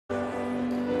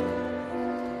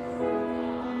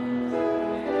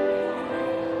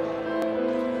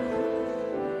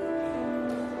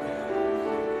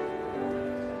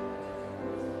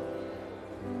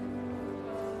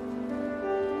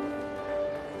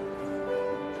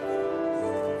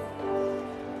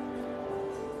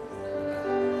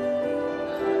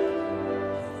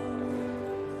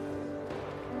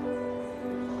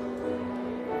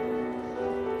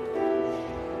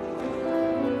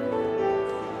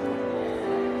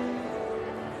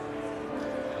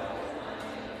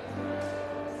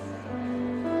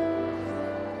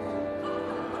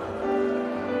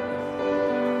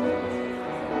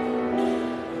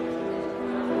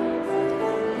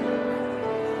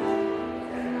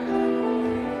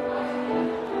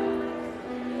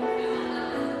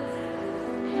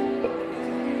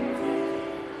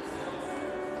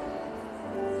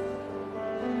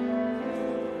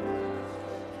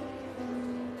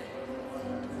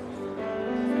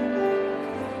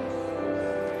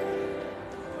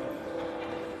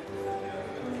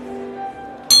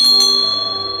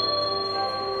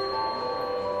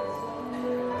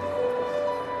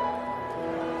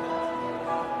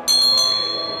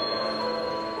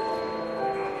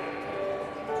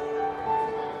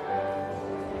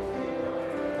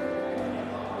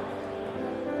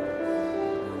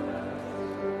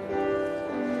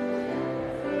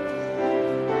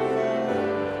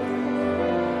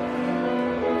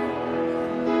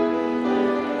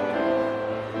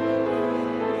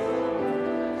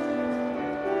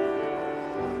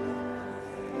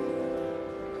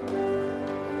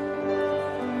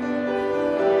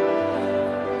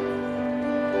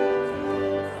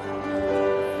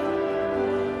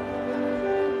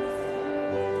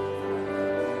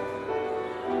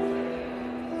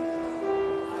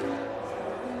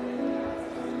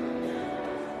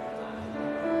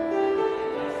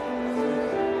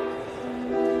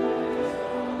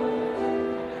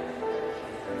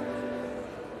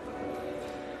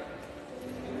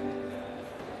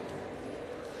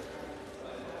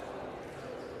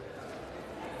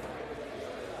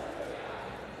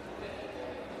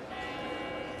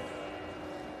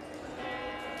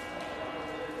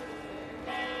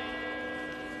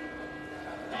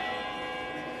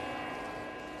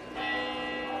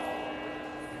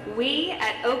We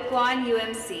at Oak Lawn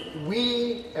UMC.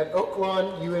 We at Oak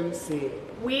Lawn UMC.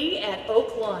 We at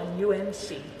Oak Lawn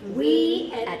UMC.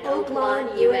 We at Oak Lawn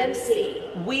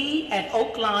UMC. We at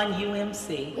Oak Lawn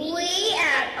UMC. We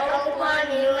at Oak Lawn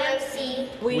UMC.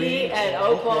 We at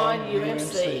Oak Lawn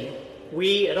UMC.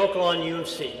 We at Oak Lawn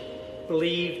UMC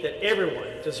believe that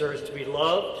everyone deserves to be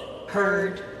loved,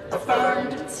 Heard,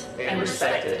 affirmed, and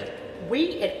respected.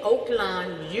 We at Oak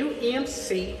Lawn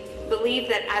UMC Believe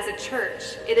that as a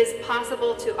church, it is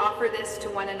possible to offer this to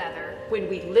one another. When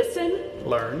we listen,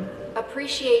 Learn.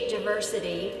 Appreciate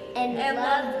diversity and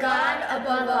love God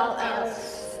above all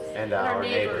else. And our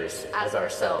neighbors as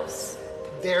ourselves.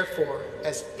 Therefore,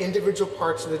 as individual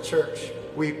parts of the church,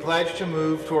 We pledge to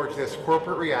move towards this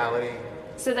corporate reality,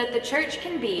 So that the church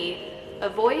can be a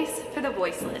voice for the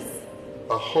voiceless.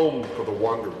 a home for the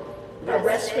wandering, a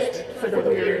respite for the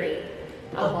weary,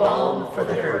 a balm for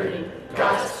the hurting,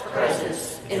 God's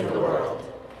presence in the world.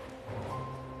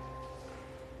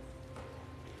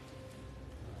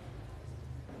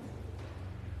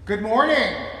 Good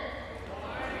morning.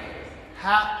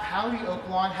 Howdy, Oak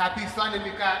Lawn. Happy Sunday.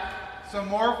 We've got some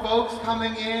more folks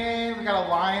coming in. We've got a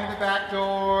line at the back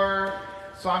door.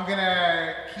 So I'm going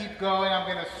to keep going. I'm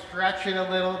going to stretch it a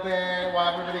little bit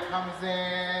while everybody comes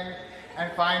in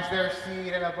and finds their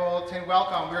seat and a bulletin.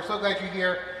 Welcome. We're so glad you're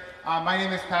here. My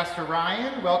name is Pastor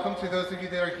Ryan. Welcome to those of you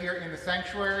that are here in the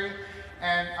sanctuary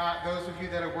and those of you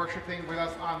that are worshiping with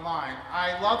us online.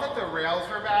 I love that the rails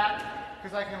are back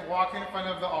because I can walk in front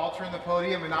of the altar and the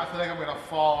podium and not feel like I'm going to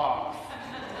fall off.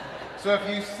 So if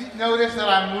you notice that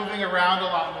I'm moving around a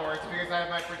lot more, it's because I have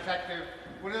my protective,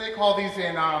 what do they call these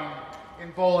in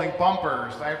bowling?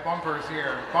 Bumpers. I have bumpers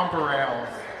here, bumper rails.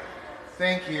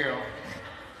 Thank you.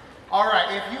 All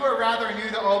right, if you are rather new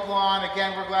to Oak Lawn,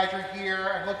 again, we're glad you're here.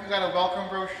 I hope you got a welcome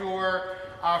brochure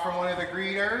from one of the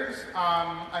greeters.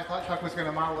 I thought Chuck was going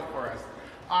to model it for us.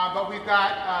 But we've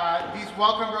got these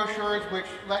welcome brochures which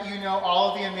let you know all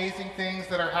of the amazing things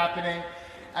that are happening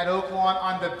at Oak Lawn.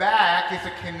 On the back is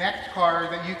a Connect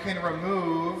card that you can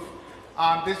remove.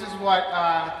 This is what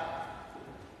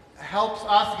helps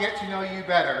us get to know you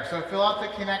better. So fill out the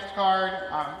Connect card.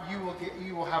 You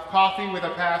will have coffee with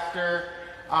a pastor.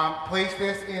 Place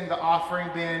this in the offering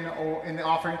bin or in the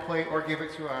offering plate or give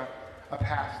it to a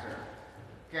pastor.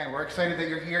 Again, we're excited that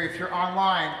you're here. If you're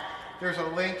online, there's a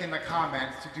link in the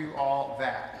comments to do all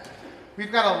that.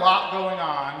 We've got a lot going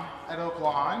on at Oak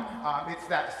Lawn. It's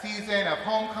that season of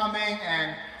homecoming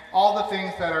and all the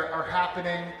things that are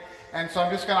happening. And so I'm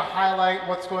just going to highlight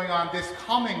what's going on this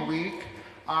coming week.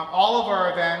 All of our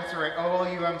events are at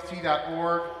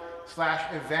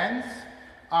olumc.org/events.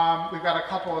 We've got a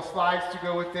couple of slides to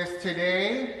go with this.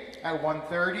 Today at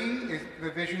 1:30 is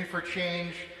the Vision for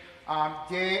Change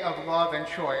Day of Love and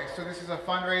Choice. So this is a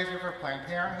fundraiser for Planned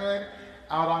Parenthood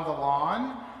out on the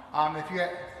lawn. If you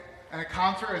had a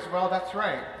concert as well, that's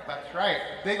right,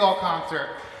 big old concert.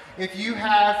 If you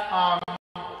have,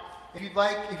 if you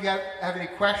have any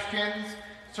questions,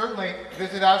 certainly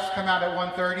visit us, come out at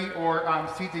 1:30 or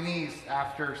see Denise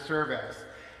after service.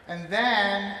 And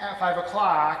then at 5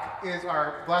 o'clock is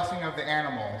our blessing of the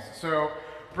animals. So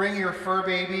bring your fur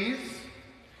babies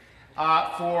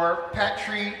for pet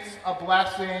treats, a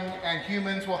blessing, and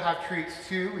humans will have treats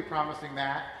too. We're promising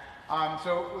that.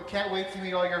 So we can't wait to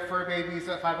meet all your fur babies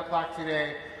at 5 o'clock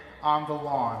today on the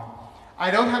lawn. I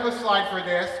don't have a slide for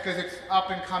this because it's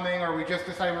up and coming or we just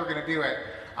decided we were going to do it.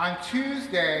 On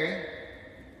Tuesday,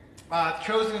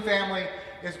 Chosen Family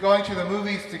is going to the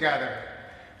movies together.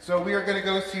 So we are going to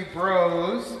go see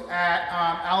Bros at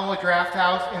Alamo Draft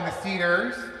House in the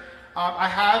Cedars. I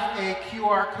have a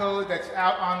QR code that's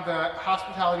out on the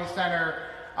Hospitality Center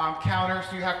counter,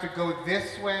 so you have to go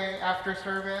this way after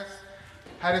service.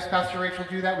 How does Pastor Rachel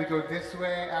do that? We go this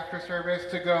way after service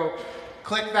to go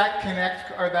click that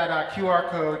Connect or that QR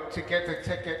code to get the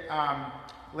ticket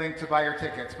link to buy your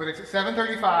tickets. But it's at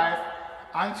 7:35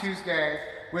 on Tuesday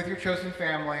with your chosen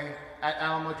family at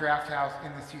Alamo Draft House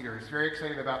in the Cedars. Very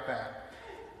excited about that.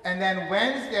 And then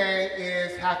Wednesday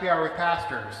is Happy Hour with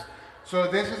Pastors. So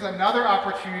this is another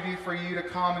opportunity for you to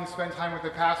come and spend time with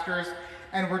the pastors.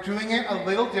 And we're doing it a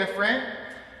little different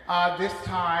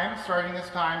starting this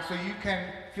time. So you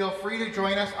can feel free to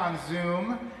join us on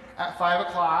Zoom at 5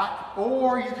 o'clock,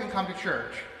 or you can come to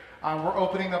church. We're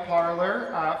opening the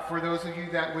parlor for those of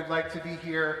you that would like to be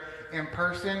here in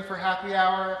person for happy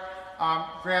hour.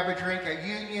 Grab a drink at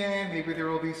Union. Maybe there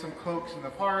will be some Cokes in the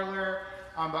parlor.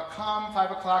 But come 5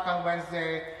 o'clock on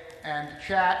Wednesday and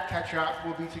chat, catch up.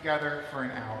 We'll be together for an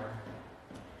hour.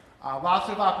 Lots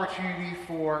of opportunity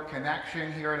for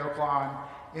connection here at Oak Lawn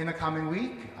in the coming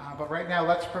week. But right now,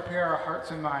 let's prepare our hearts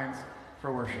and minds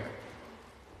for worship.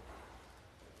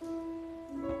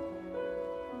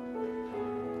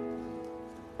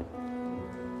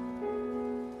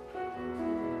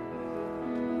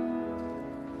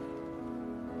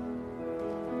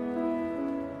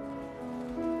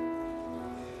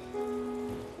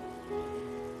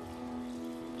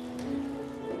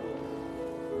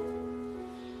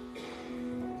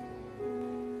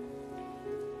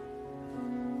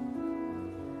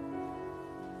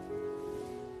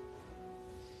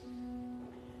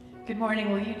 Good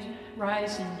morning. Will you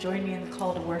rise and join me in the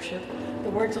call to worship? The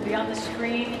words will be on the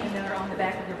screen and they're on the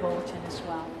back of your bulletin as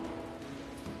well.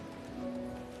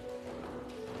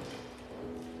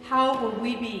 How will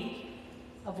we be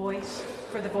a voice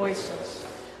for the voiceless,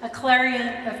 a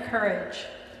clarion of courage,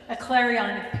 a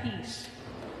clarion of peace,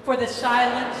 for the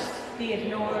silenced, the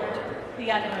ignored, the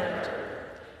unheard?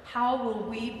 How will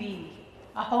we be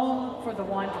a home for the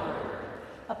wanderer,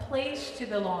 a place to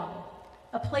belong,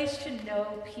 a place to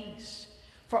know peace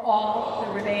for all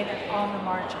who remain on the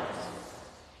margins?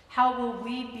 How will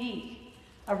we be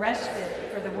a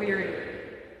respite for the weary,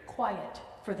 quiet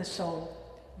for the soul,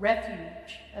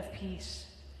 refuge of peace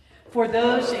for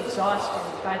those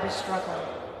exhausted by the struggle?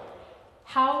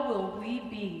 How will we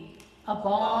be a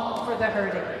balm for the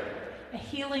hurting, a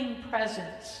healing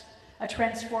presence, a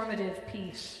transformative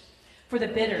peace for the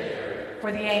bitter,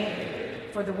 for the angry,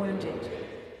 for the wounded?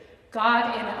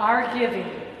 God, in our giving,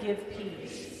 give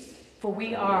peace, for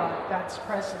we are God's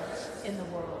presence in the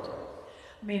world.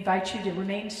 Let me invite you to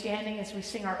remain standing as we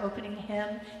sing our opening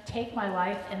hymn, Take My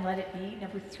Life and Let It Be,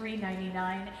 number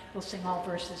 399. We'll sing all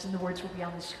verses, and the words will be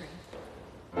on the screen.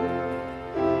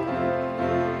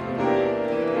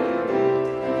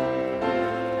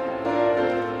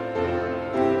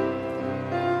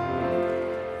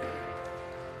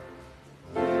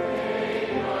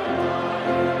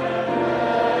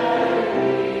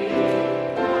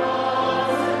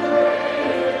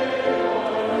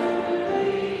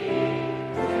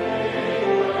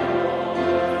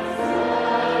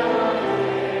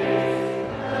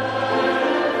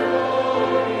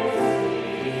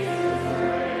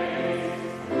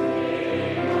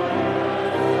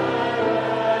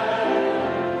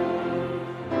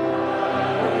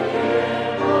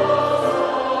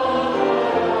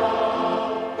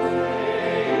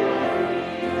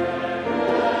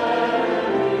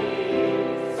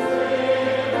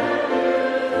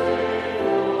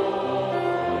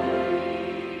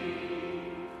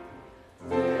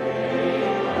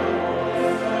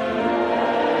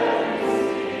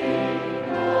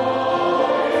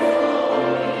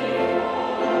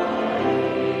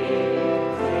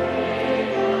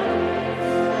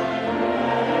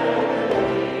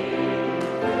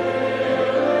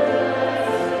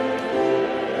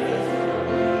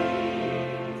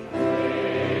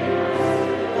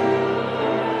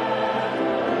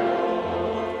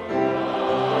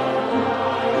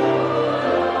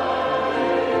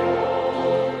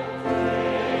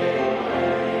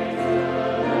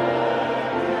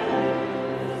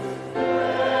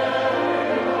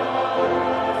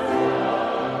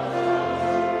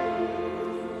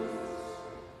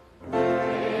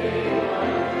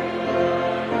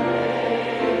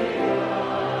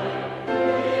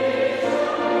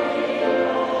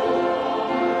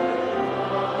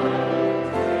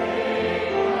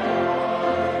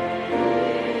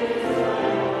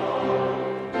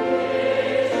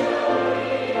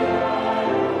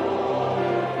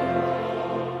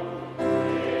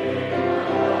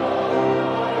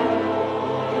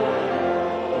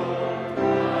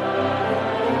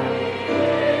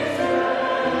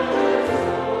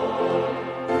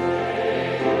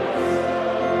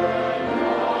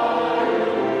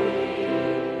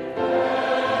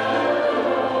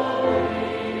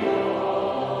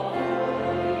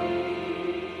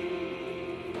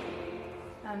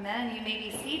 Amen. You may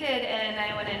be seated, and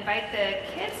I want to invite the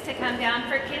kids to come down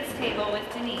for kids' table with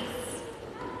Denise.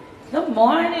 Good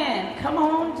morning. Come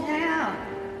on down.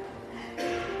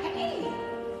 Hey,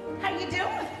 how you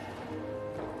doing?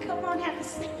 Come on, have a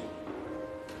seat.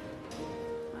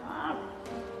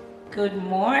 Good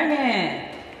morning.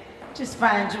 Just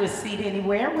find you a seat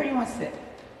anywhere. Where do you want to sit?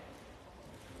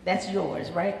 That's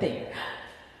yours right there.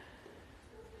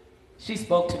 She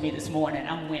spoke to me this morning.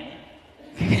 I'm winning.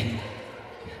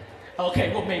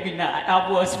 Okay, well, maybe not. I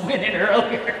was winning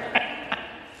earlier.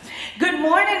 Good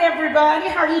morning, everybody.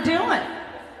 How are you doing?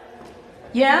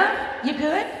 Yeah? You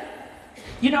good?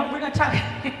 You know, we're going to talk.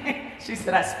 She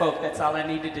said I spoke. That's all I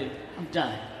need to do. I'm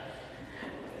done.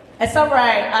 That's all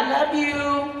right. I love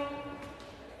you.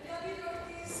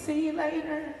 See you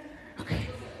later. Okay.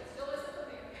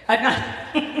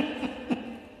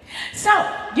 So,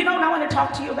 you know what I want to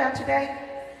talk to you about today?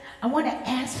 I want to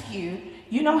ask you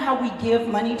You know how we give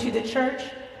money to the church?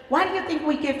 Why do you think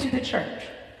we give to the church?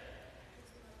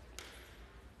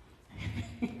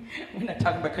 We're not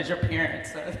talking about because your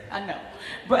parents, I know.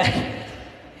 But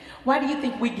why do you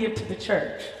think we give to the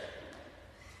church?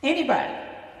 Anybody?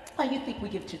 Why do you think we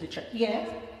give to the church? Yeah?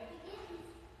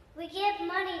 We give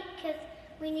money because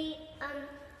we need,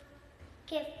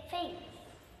 give thanks.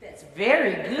 That's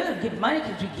very good. Give money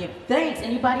because you give thanks.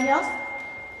 Anybody else?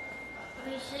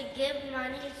 We should give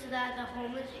money so that the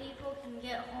homeless people can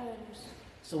get homes.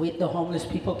 So the homeless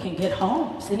people can get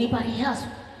homes. Anybody else?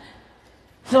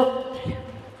 So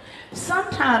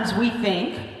sometimes we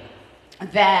think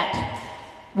that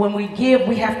when we give,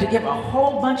 we have to give a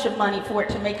whole bunch of money for it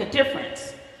to make a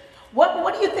difference.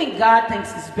 What do you think God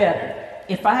thinks is better?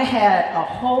 If I had a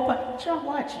whole bunch, what y'all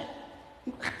watching?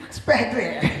 What's back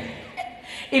there?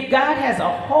 If I had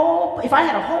a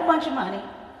whole bunch of money,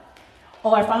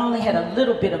 or if I only had a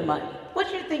little bit of money, what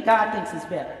do you think God thinks is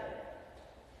better?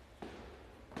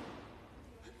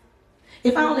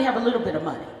 If I only have a little bit of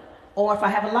money, or if I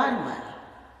have a lot of money,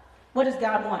 what does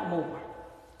God want more?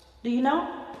 Do you know?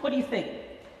 What do you think?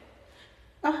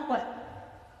 What?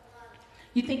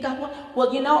 You think God wants?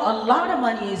 Well, you know, a lot of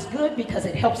money is good because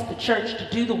it helps the church to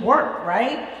do the work,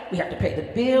 right? We have to pay the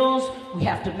bills. We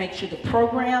have to make sure the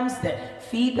programs that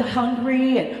feed the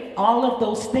hungry and all of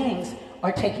those things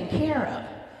are taken care of.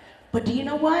 But do you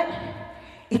know what?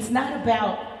 It's not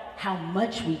about how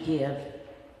much we give.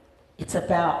 It's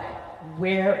about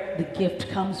where the gift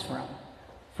comes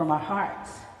from our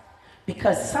hearts.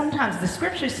 Because sometimes the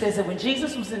scripture says that when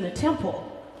Jesus was in the temple,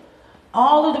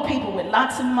 all of the people with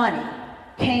lots of money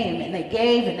came and they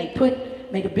gave and they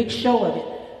made a big show of it.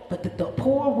 But the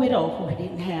poor widow who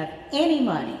didn't have any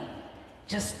money,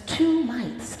 just 2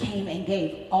 mites, came and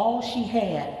gave all she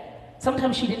had.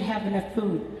 Sometimes she didn't have enough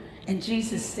food. And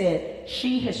Jesus said,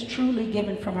 she has truly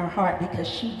given from her heart because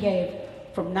she gave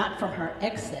not from her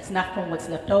excess, not from what's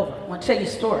left over. I want to tell you a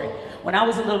story. When I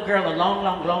was a little girl a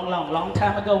long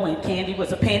time ago when candy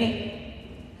was a penny,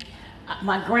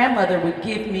 my grandmother would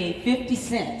give me 50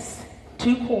 cents,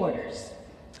 2 quarters.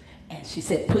 And she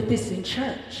said, put this in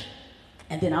church.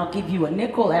 And then I'll give you a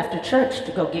nickel after church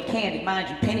to go get candy. Mind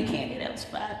you, penny candy, that was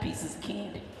 5 pieces of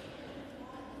candy.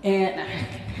 And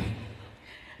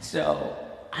so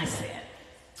I said,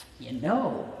 you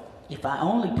know, if I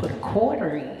only put a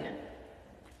quarter in,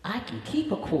 I can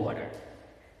keep a quarter.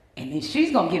 And then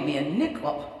she's going to give me a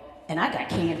nickel. And I got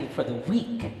candy for the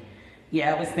week.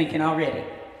 Yeah, I was thinking already.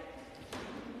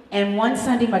 And one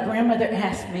Sunday, my grandmother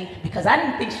asked me, because I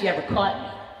didn't think she ever caught me.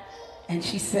 And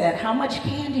she said, how much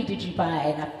candy did you buy?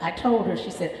 And I told her,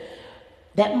 she said,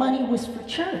 that money was for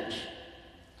church.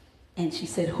 And she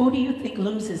said, who do you think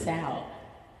loses out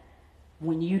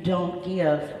when you don't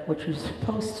give what you're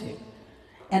supposed to?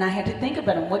 And I had to think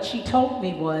about it. And what she told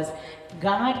me was,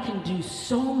 God can do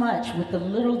so much with the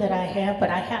little that I have, but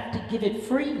I have to give it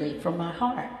freely from my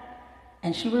heart.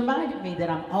 And she reminded me that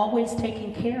I'm always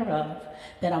taken care of,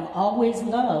 that I'm always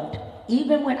loved,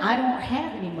 even when I don't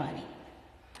have any money.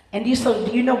 And do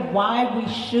you know why we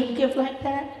should give like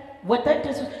that? What that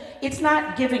does, it's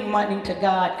not giving money to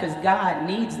God because God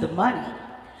needs the money.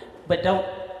 But don't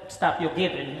stop your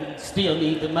giving, you still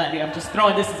need the money. I'm just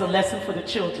throwing this as a lesson for the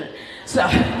children. So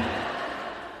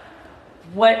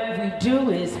what we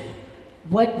do is,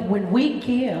 when we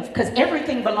give, because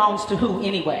everything belongs to who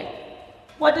anyway?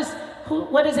 Who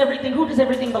does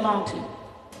everything belong to?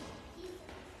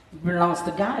 It belongs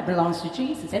to God, it belongs to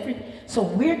Jesus. So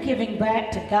we're giving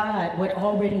back to God what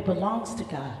already belongs to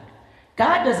God.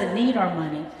 God doesn't need our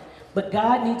money, but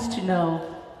God needs to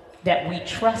know that we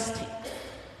trust Him.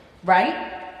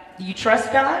 Right? Do you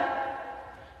trust God?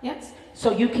 Yes.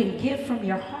 So you can give from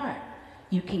your heart.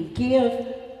 You can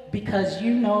give because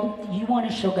you know you want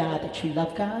to show God that you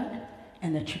love God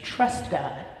and that you trust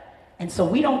God. And so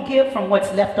we don't give from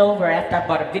what's left over after I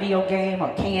bought a video game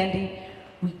or candy.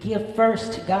 We give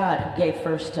first to God who gave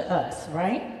first to us,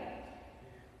 right?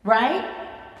 Right?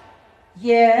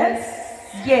 Yes.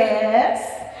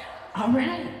 Yes. All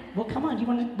right. Well, come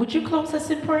on. Would you close us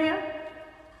in prayer?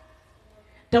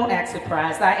 Don't act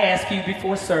surprised. I asked you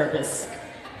before service.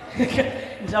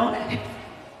 Don't act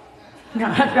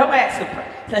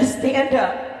surprised. Let's stand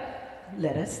up.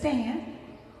 Let us stand.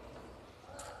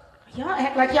 Y'all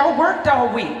act like y'all worked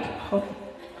all week. Oh,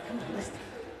 come on, let's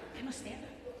stand up.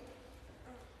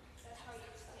 That's how you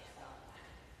stand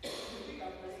up.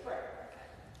 Let's pray.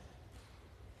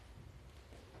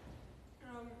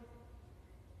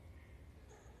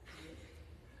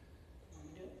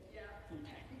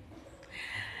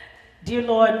 Dear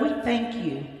Lord, we thank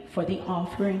you for the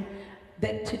offering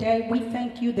that today we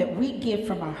thank you that we give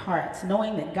from our hearts,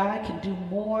 knowing that God can do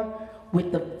more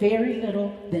with the very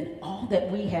little than all that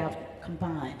we have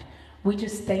combined. We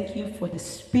just thank you for the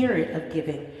spirit of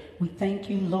giving. We thank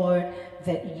you, Lord,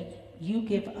 that you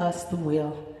give us the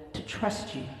will to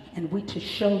trust you, and we to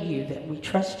show you that we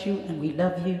trust you and we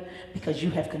love you because you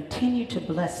have continued to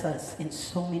bless us in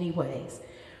so many ways.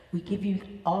 We give you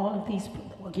all of these,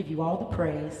 we'll give you all the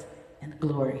praise and the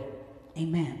glory.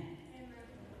 Amen.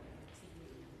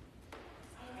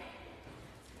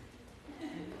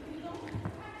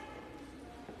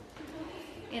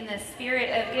 In the spirit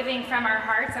of giving from our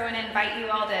hearts, I want to invite you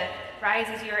all to rise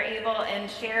as you are able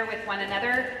and share with one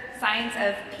another signs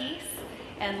of peace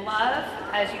and love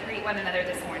as you greet one another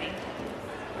this morning.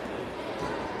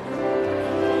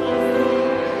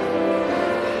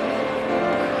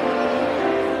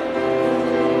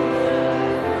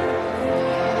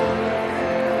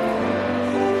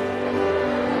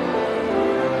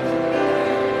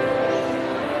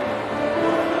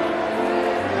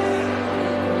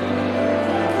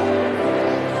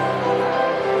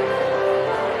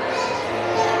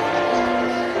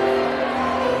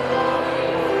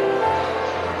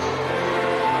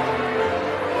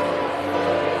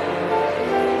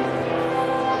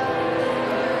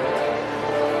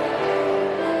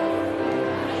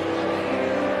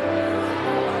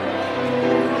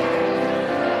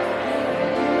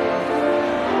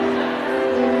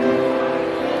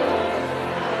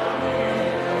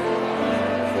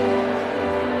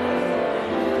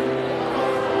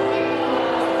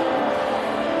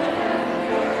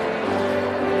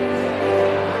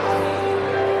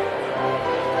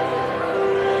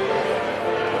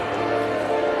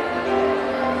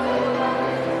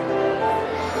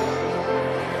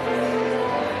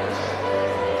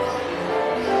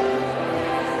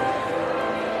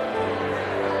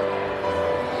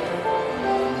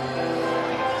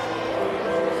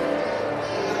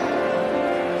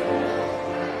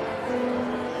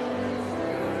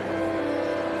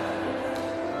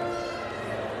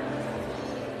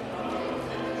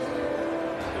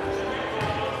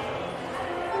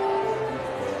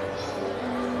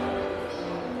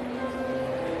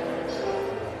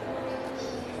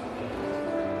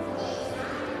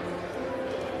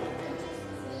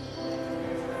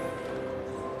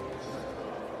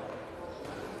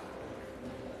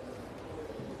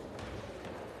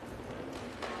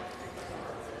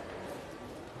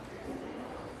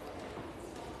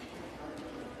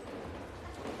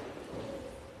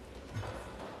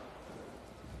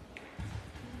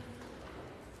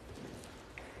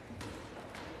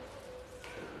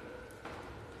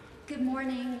 Good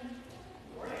morning.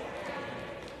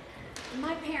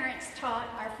 My parents taught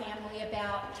our family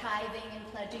about tithing and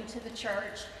pledging to the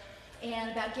church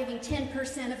and about giving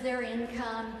 10% of their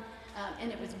income, and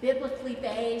it was biblically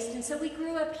based. And so we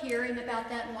grew up hearing about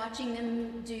that and watching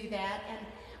them do that. And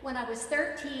when I was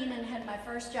 13 and had my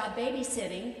first job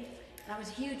babysitting, and I was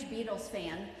a huge Beatles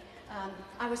fan,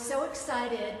 I was so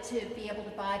excited to be able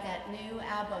to buy that new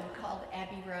album called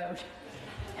Abbey Road.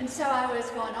 And so I was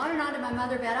going on and on to my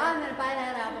mother about, oh, I'm going to buy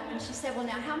that album. And she said, well,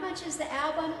 now, how much is the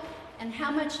album? And how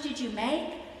much did you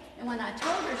make? And when I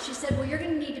told her, she said, well, you're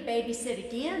going to need to babysit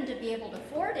again to be able to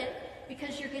afford it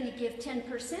because you're going to give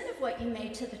 10% of what you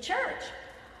made to the church.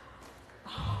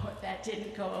 Oh, that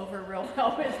didn't go over real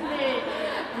well with me.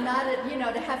 Not,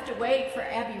 to have to wait for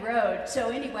Abbey Road. So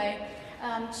anyway,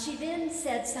 she then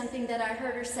said something that I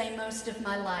heard her say most of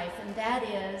my life, and that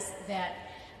is that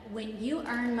when you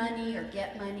earn money or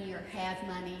get money or have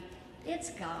money, it's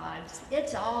God's.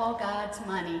 It's all God's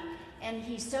money. And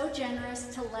He's so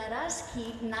generous to let us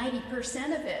keep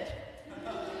 90% of it.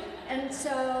 And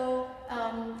so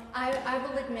I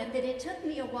will admit that it took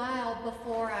me a while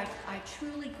before I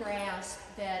truly grasped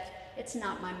that it's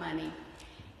not my money.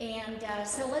 And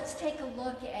so let's take a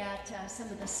look at some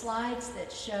of the slides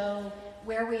that show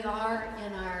where we are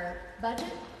in our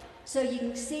budget. So you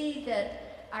can see that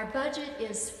our budget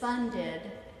is funded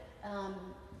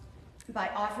by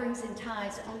offerings and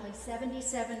tithes only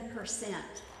 77%.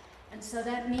 And so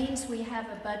that means we have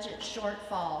a budget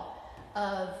shortfall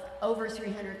of over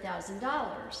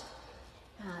 $300,000.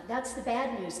 That's the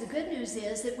bad news. The good news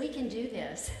is that we can do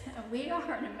this. We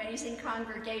are an amazing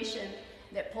congregation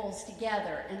that pulls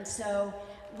together. And so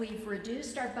we've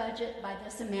reduced our budget by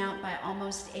this amount by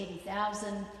almost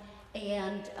 $80,000,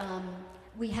 and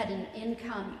we had an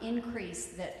income increase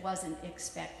that wasn't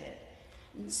expected.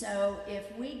 And so if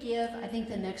we give, I think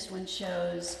the next one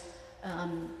shows,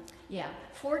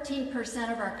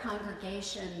 14% of our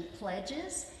congregation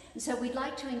pledges. And so we'd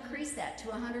like to increase that to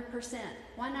 100%.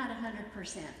 Why not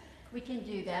 100%? We can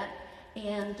do that.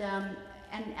 And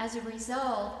And as a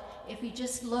result, if you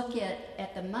just look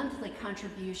at the monthly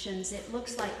contributions, it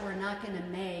looks like we're not going to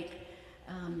make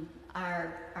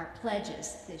our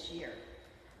pledges this year.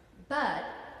 But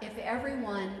if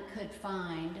everyone could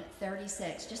find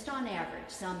 36, just on average,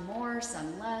 some more,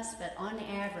 some less, but on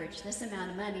average, this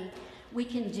amount of money, we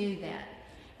can do that.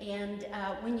 And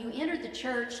when you entered the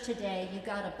church today, you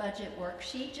got a budget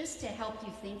worksheet just to help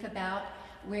you think about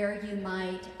where you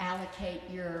might allocate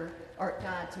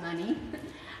God's money.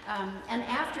 And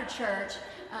after church,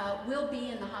 we'll be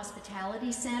in the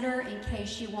hospitality center in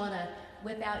case you want to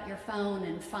whip out your phone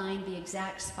and find the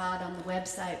exact spot on the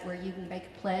website where you can make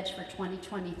a pledge for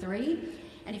 2023.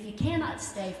 And if you cannot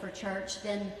stay for church,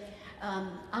 then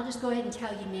I'll just go ahead and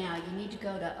tell you now, you need to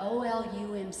go to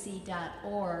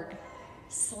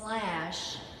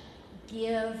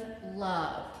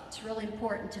olumc.org/give-love. It's really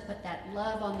important to put that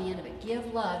love on the end of it.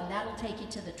 Give love, and that'll take you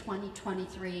to the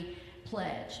 2023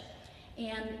 pledge.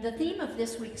 And the theme of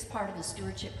this week's part of the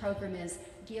stewardship program is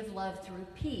Give Love Through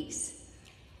Peace.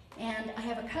 And I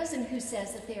have a cousin who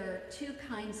says that there are two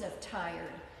kinds of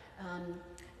tired.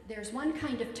 There's one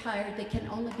kind of tired that can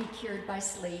only be cured by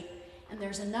sleep, and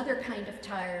there's another kind of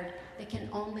tired that can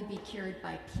only be cured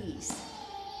by peace.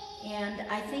 And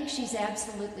I think she's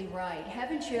absolutely right.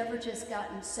 Haven't you ever just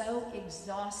gotten so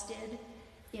exhausted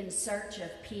in search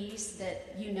of peace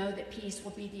that you know that peace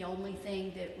will be the only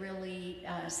thing that really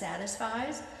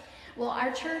satisfies? Well,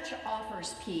 our church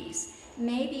offers peace.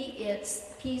 Maybe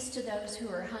it's peace to those who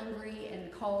are hungry and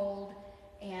cold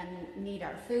and need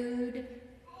our food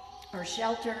or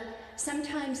shelter.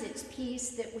 Sometimes it's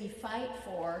peace that we fight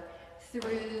for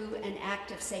through an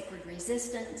act of sacred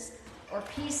resistance, or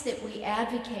peace that we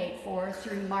advocate for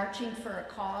through marching for a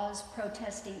cause,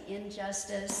 protesting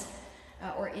injustice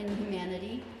or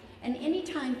inhumanity. And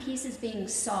anytime peace is being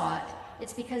sought,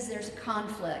 it's because there's a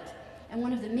conflict. And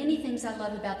one of the many things I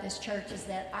love about this church is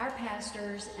that our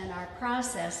pastors and our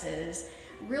processes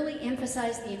really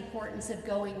emphasize the importance of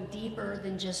going deeper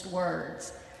than just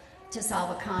words to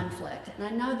solve a conflict. And I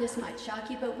know this might shock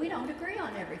you, but we don't agree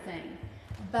on everything.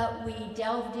 But we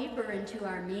delve deeper into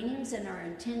our meanings and our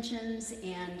intentions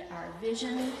and our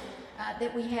vision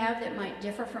that we have that might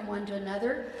differ from one to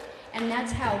another. And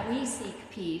that's how we seek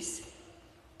peace.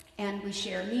 And we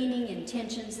share meaning,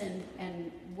 intentions,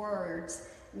 and words,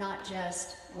 not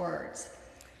just words.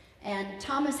 And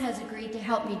Thomas has agreed to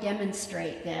help me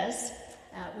demonstrate this.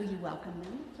 Will you welcome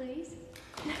them, please?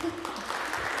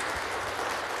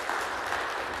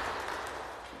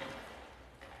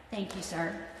 Thank you,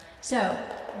 sir. So,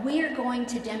 we are going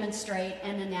to demonstrate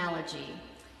an analogy,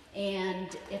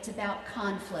 and it's about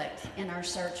conflict in our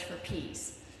search for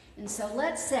peace. And so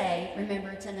let's say, remember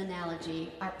it's an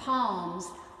analogy, our palms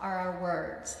are our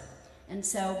words. And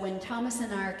so when Thomas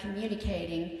and I are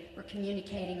communicating, we're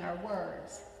communicating our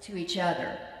words to each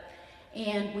other.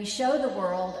 And we show the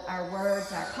world our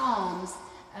words, our palms,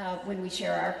 when we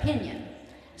share our opinion.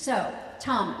 So,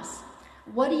 Thomas,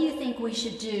 what do you think we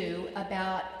should do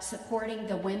about supporting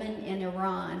the women in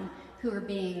Iran who are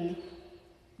being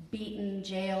beaten,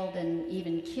 jailed, and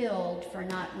even killed for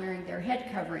not wearing their head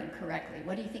covering correctly?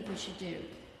 What do you think we should do?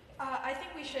 I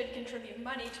think we should contribute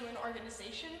money to an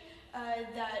organization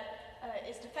that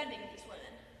is defending these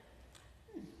women.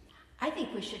 I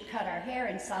think we should cut our hair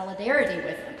in solidarity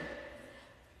with them.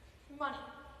 Money.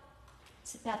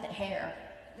 It's about the hair.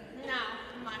 No,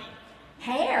 money.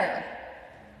 Hair.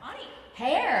 Money.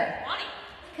 Hair. Money.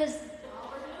 Because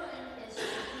all we're doing is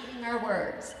repeating our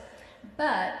words.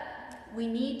 But we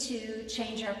need to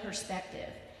change our perspective.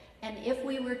 And if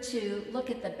we were to look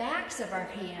at the backs of our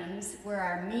hands, where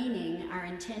our meaning, our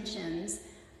intentions,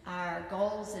 our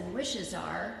goals and wishes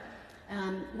are,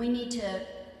 we need to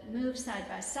move side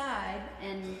by side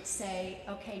and say,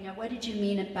 okay, now what did you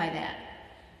mean by that?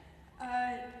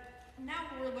 Now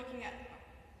we're looking at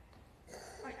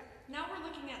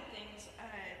things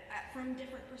from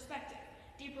different perspective,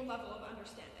 deeper level of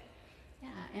understanding. Yeah,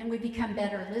 and we become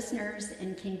better listeners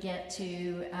and can get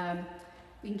to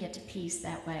we can get to peace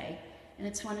that way. And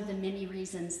it's one of the many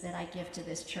reasons that I give to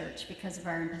this church, because of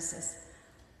our emphasis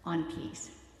on peace.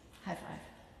 High five.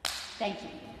 Thank you.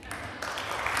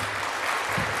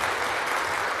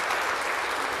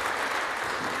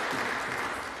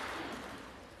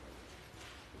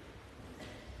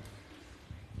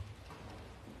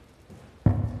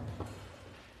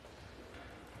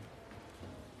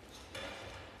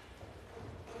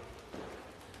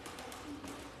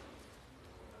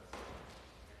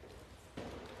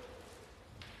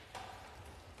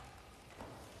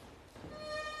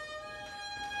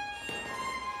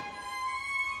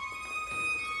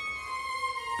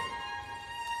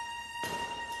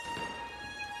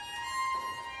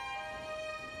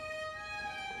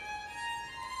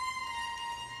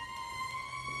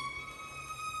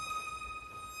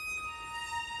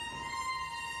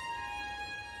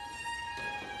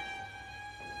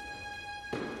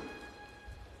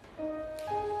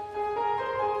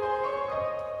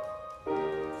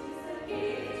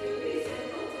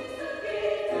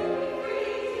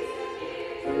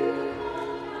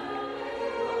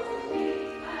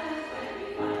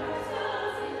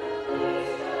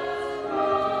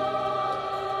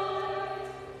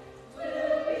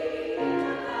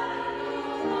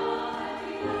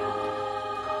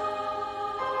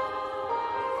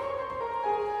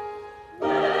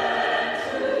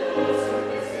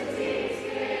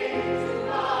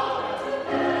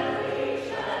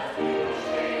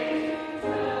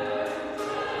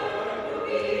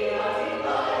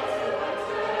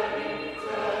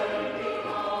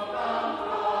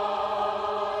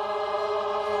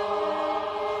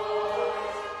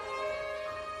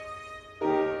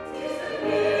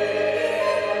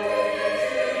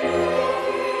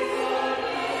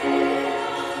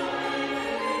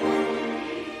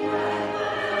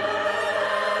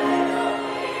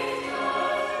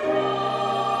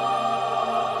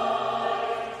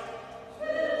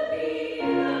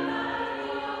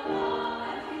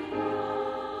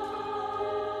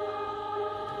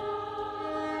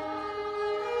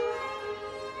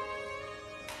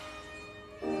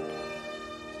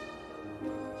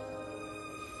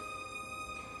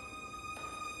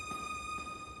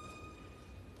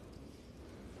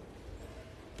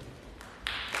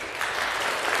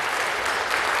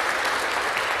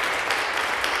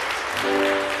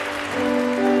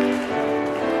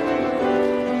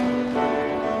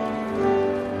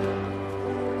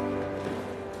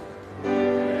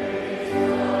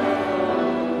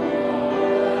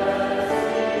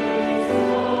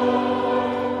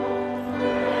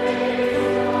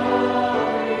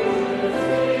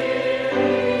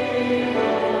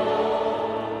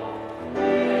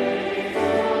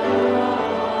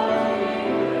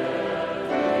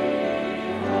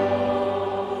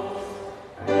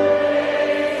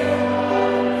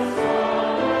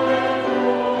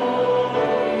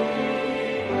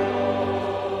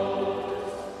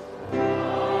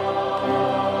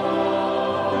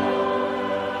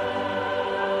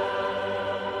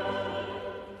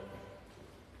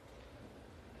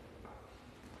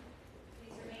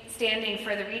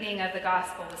 for the reading of the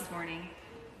gospel this morning.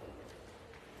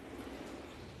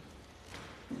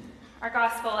 Our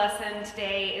gospel lesson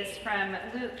today is from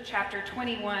Luke chapter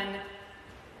 21,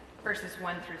 verses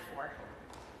 1 through 4.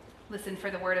 Listen for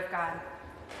the word of God.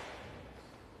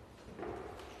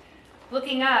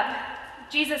 Looking up,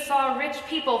 Jesus saw rich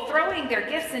people throwing their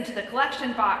gifts into the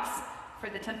collection box for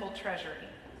the temple treasury.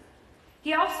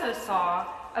 He also saw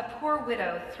a poor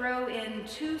widow throw in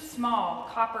 2 small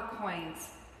copper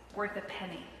coins worth a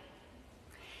penny.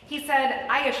 He said,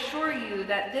 "I assure you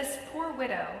that this poor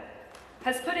widow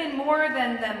has put in more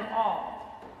than them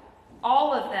all.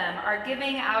 All of them are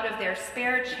giving out of their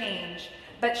spare change,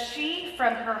 but she,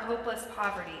 from her hopeless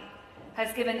poverty,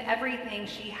 has given everything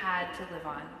she had to live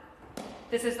on."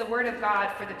 This is the word of God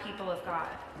for the people of God.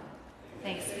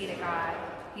 Thanks be to God.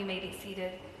 You may be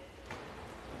seated.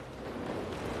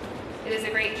 It is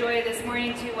a great joy this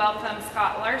morning to welcome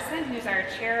Scott Larson, who's our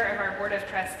chair of our Board of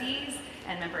Trustees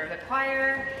and member of the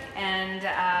choir,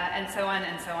 and so on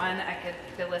and so on.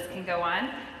 The list can go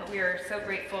on, but we are so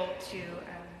grateful to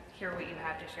hear what you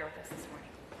have to share with us this morning.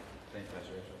 Thanks,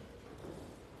 Pastor Rachel.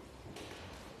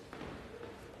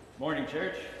 Morning,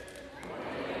 church.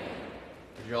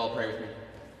 Would you all pray with me?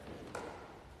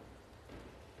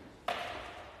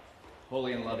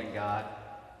 Holy and loving God,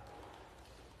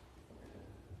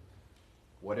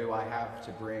 what do I have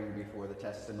to bring before the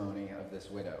testimony of this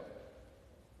widow?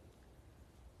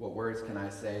 What words can I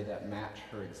say that match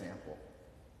her example?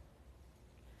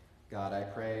 God, I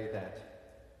pray that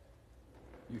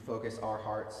you focus our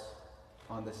hearts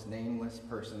on this nameless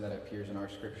person that appears in our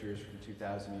scriptures from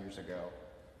 2,000 years ago.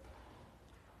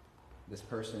 This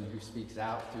person who speaks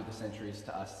out through the centuries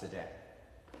to us today.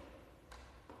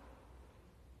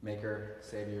 Maker,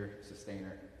 Savior,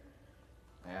 Sustainer,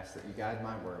 I ask that you guide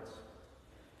my words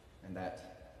and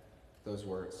that those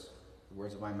words, the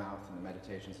words of my mouth and the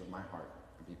meditations of my heart,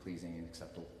 be pleasing and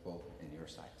acceptable in your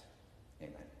sight.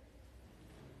 Amen.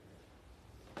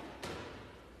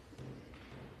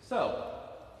 So,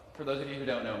 for those of you who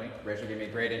don't know me, Rachel gave me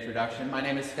a great introduction. My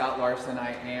name is Scott Larson.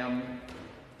 I am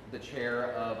the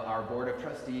chair of our Board of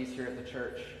Trustees here at the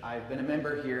church. I've been a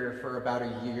member here for about a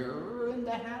year and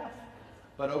a half,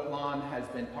 but Oak Lawn has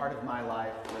been part of my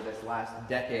life for this last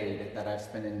decade that I've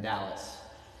spent in Dallas.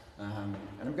 And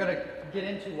I'm going to get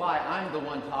into why I'm the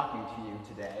one talking to you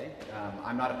today.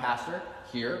 I'm not a pastor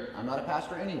here. I'm not a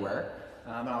pastor anywhere.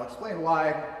 And I'll explain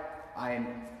why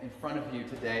I'm in front of you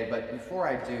today. But before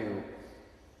I do,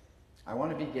 I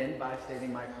want to begin by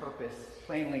stating my purpose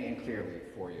plainly and clearly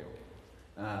for you.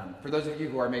 For those of you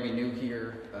who are maybe new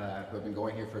here, who have been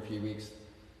going here for a few weeks,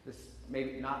 this may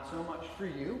be not so much for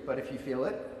you, but if you feel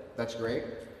it, that's great.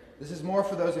 This is more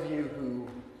for those of you who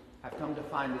have come to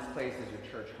find this place as your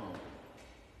church home,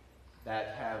 that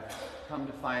have come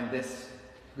to find this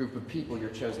group of people your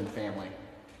chosen family.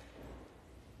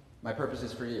 My purpose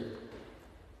is for you,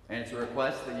 and it's a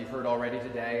request that you've heard already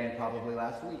today and probably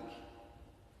last week.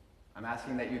 I'm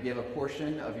asking that you give a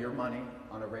portion of your money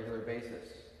on a regular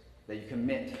basis, that you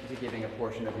commit to giving a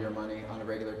portion of your money on a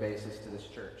regular basis to this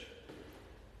church.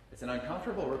 It's an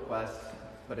uncomfortable request,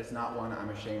 but it's not one I'm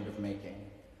ashamed of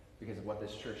making because of what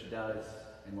this church does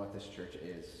and what this church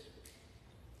is.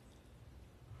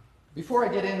 Before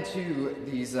I get into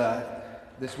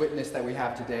this witness that we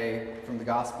have today from the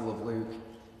Gospel of Luke,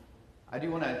 I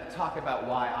do want to talk about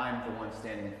why I'm the one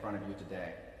standing in front of you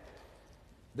today.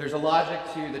 There's a logic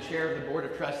to the chair of the Board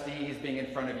of Trustees being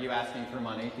in front of you asking for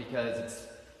money because it's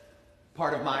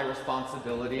part of my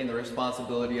responsibility and the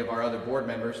responsibility of our other board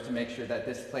members to make sure that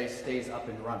this place stays up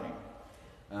and running.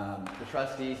 The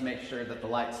trustees make sure that the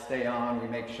lights stay on. We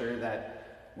make sure that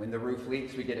when the roof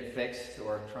leaks, we get it fixed,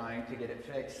 or trying to get it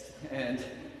fixed, and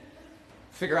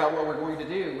figure out what we're going to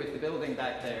do with the building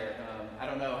back there. I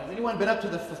don't know. Has anyone been up to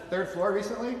the 3rd floor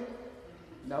recently?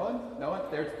 No one? No one?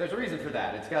 There's a reason for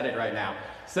that. It's gutted right now.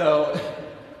 So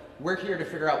we're here to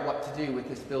figure out what to do with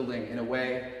this building in a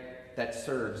way that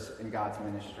serves in God's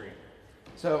ministry.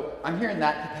 So I'm here in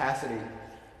that capacity,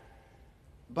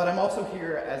 but I'm also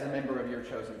here as a member of your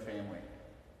chosen family.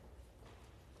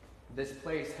 This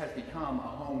place has become a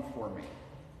home for me.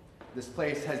 This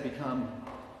place has become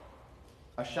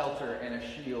a shelter and a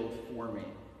shield for me.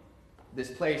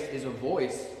 This place is a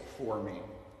voice for me.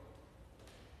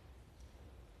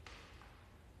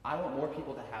 I want more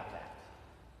people to have that.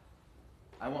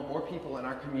 I want more people in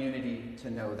our community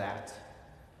to know that.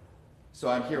 So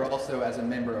I'm here also as a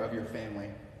member of your family.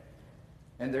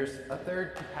 And there's a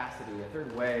third capacity, a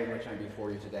third way in which I'm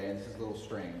before you today, and this is a little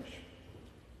strange.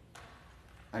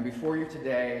 I'm before you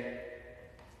today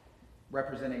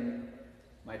representing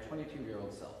my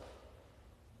 22-year-old self.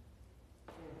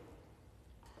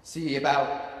 See,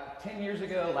 about 10 years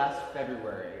ago, last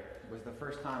February, was the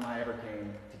first time I ever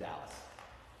came to Dallas.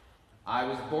 I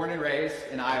was born and raised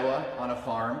in Iowa on a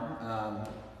farm,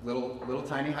 little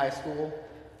tiny high school,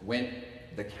 went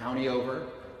the county over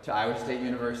to Iowa State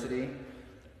University,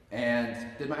 and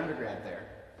did my undergrad there.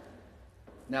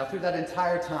 Now, through that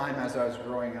entire time as I was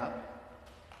growing up,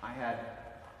 I had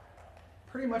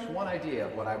pretty much one idea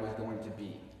of what I was going to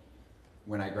be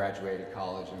when I graduated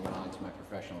college and went on to my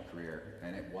professional career,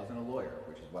 and it wasn't a lawyer,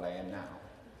 which is what I am now.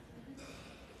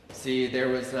 See, there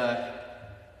was,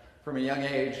 from a young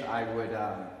age, I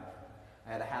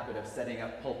had a habit of setting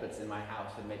up pulpits in my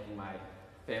house and making my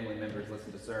family members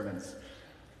listen to sermons.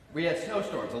 We had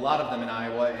snowstorms, a lot of them in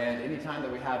Iowa, and anytime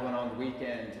that we had one on the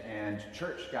weekend and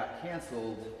church got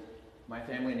canceled, my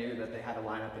family knew that they had to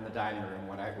line up in the dining room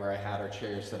where I had our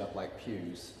chairs set up like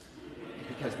pews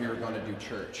because we were going to do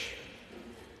church.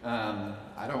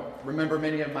 I don't remember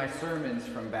many of my sermons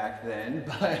from back then,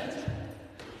 but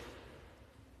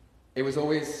it was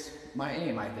always my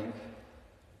aim, I think,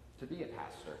 to be a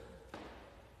pastor.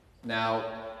 Now,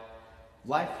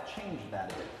 life changed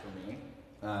that a bit for me.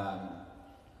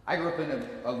 I grew up in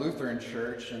a Lutheran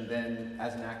church, and then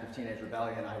as an act of teenage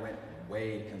rebellion, I went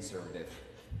way conservative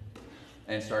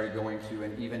and started going to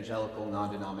an evangelical,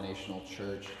 non-denominational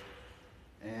church.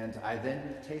 And I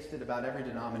then tasted about every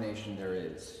denomination there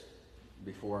is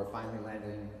before finally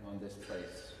landing on this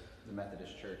place, the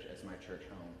Methodist Church, as my church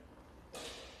home.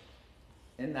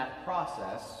 In that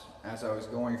process, as I was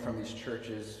going from these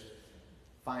churches,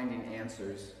 finding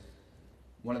answers,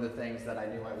 one of the things that I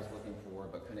knew I was looking for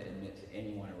but couldn't admit to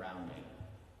anyone around me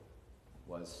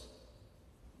was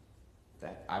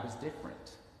that I was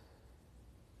different,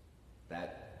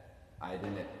 that I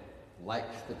didn't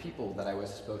like the people that I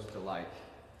was supposed to like.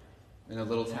 In a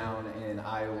little town in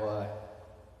Iowa,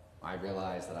 I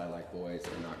realized that I like boys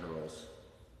and not girls.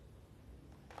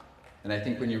 And I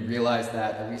think when you realize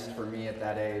that, at least for me at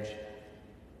that age,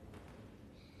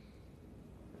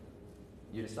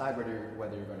 you decide whether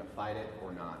you're going to fight it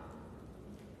or not.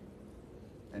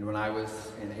 And when I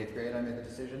was in 8th grade, I made the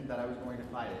decision that I was going to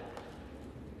fight it.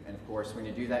 And of course, when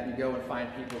you do that, you go and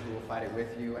find people who will fight it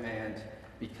with you. And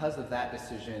because of that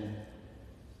decision,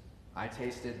 I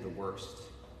tasted the worst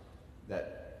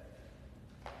that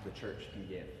the church can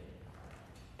give.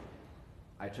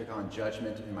 I took on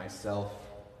judgment in myself.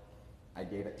 I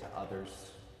gave it to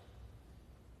others.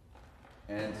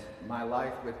 And my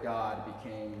life with God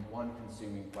became one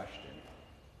consuming question.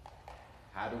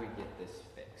 How do we get this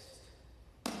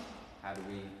fixed? How do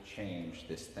we change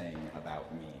this thing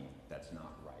about me that's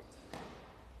not right?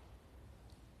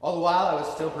 All the while, I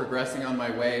was still progressing on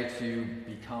my way to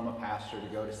become a pastor, to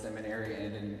go to seminary,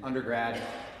 and in undergrad,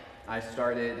 I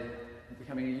started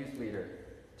becoming a youth leader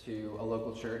to a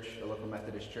local church, a local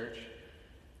Methodist church,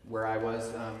 where I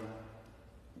was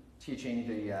teaching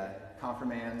the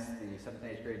confirmands, the 7th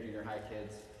and 8th grade junior high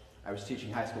kids. I was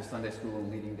teaching high school Sunday school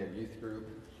and leading their youth group.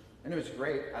 And it was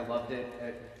great. I loved it.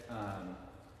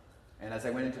 And as I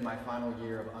went into my final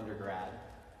year of undergrad,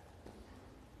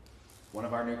 one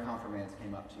of our new confirmands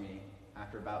came up to me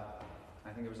after about,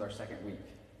 I think it was our second week.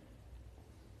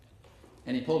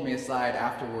 And he pulled me aside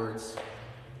afterwards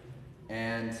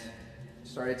and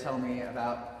started telling me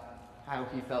about how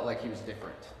he felt like he was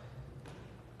different.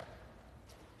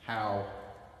 How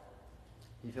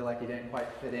he felt like he didn't quite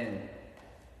fit in.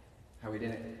 How he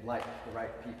didn't like the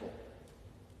right people.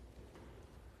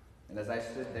 And as I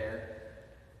stood there,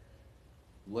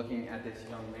 looking at this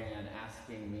young man,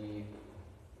 asking me,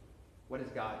 what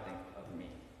does God think of me?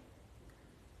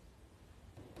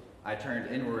 I turned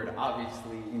inward,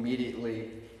 obviously, immediately.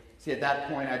 See, at that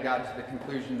point, I got to the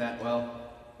conclusion that, well,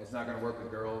 it's not going to work with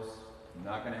girls,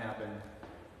 not going to happen,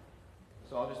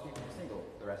 so I'll just be single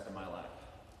the rest of my life.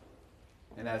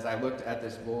 And as I looked at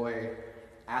this boy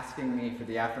asking me for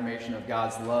the affirmation of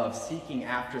God's love, seeking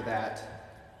after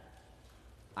that,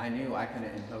 I knew I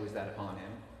couldn't impose that upon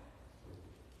him.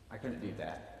 I couldn't do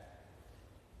that.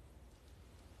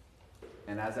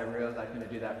 And as I realized I couldn't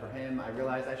do that for him, I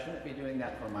realized I shouldn't be doing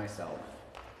that for myself.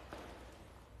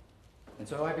 And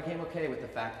so I became okay with the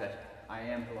fact that I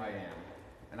am who I am.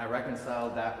 And I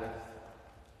reconciled that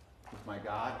with my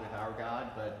God, with our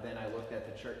God, but then I looked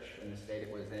at the church and the state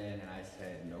it was in, and I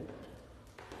said, nope,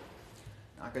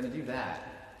 not going to do that.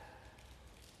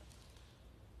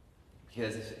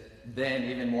 Because then,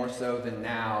 even more so than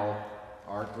now,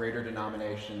 our greater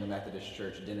denomination, the Methodist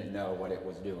Church, didn't know what it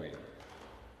was doing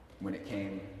when it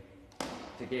came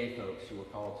to gay folks who were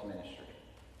called to ministry.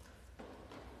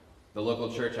 The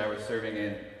local church I was serving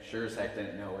in sure as heck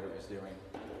didn't know what it was doing.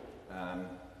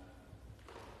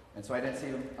 And so I didn't see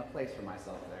a place for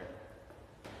myself there.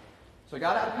 So I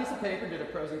got out a piece of paper, did a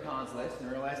pros and cons list, and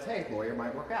realized, hey, lawyer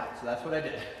might work out. So that's what I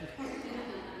did.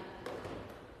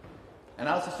 And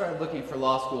I also started looking for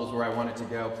law schools where I wanted to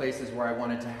go, places where I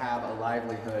wanted to have a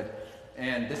livelihood.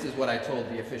 And this is what I told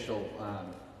the official,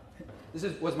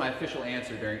 was my official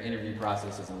answer during interview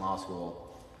processes in law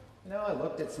school. You know, I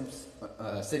looked at some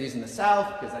cities in the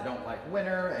South because I don't like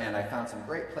winter, and I found some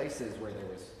great places where there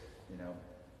was, you know,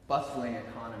 bustling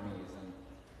economies and,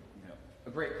 you know, a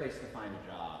great place to find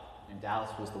a job. And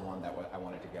Dallas was the one that I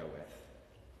wanted to go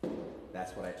with.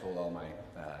 That's what I told all my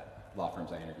law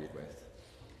firms I interviewed with.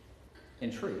 In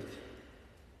truth,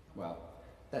 well,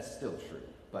 that's still true,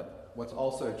 but what's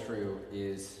also true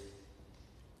is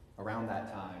around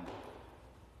that time,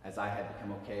 as I had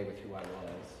become okay with who I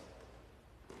was,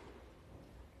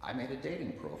 I made a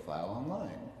dating profile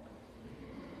online.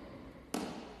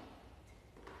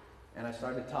 And I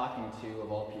started talking to,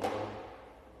 of all people,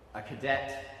 a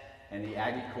cadet in the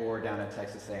Aggie Corps down at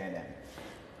Texas A&M.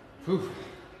 Whew.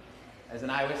 As an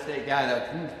Iowa State guy,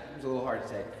 that was a little hard to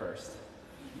take at first.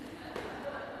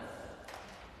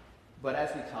 But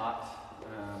as we talked,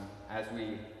 as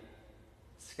we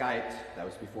Skyped, that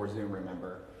was before Zoom,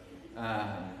 remember,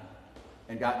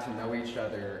 and got to know each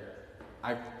other,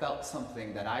 I felt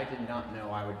something that I did not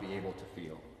know I would be able to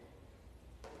feel.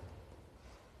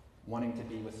 Wanting to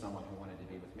be with someone who wanted to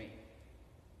be with me,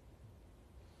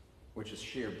 which is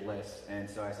sheer bliss. And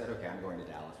so I said, okay, I'm going to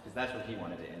Dallas, because that's where he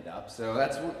wanted to end up. So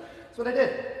that's what I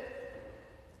did.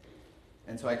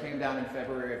 And so I came down in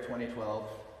February of 2012,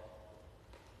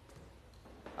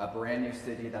 a brand new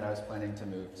city that I was planning to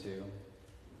move to,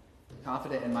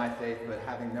 confident in my faith, but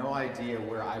having no idea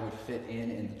where I would fit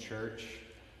in the church.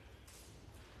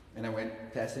 And I went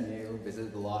to SMU,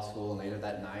 visited the law school, and later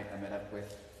that night I met up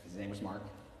with, his name was Mark,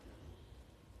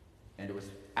 and it was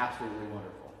absolutely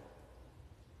wonderful.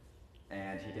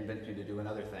 And he convinced me to do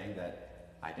another thing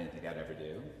that I didn't think I'd ever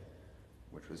do,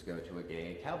 which was go to a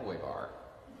gay cowboy bar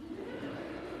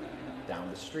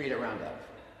down the street at Roundup.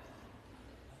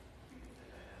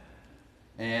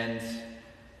 And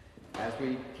as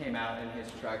we came out in his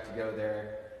truck to go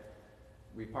there,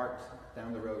 we parked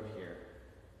down the road here.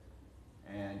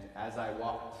 And as I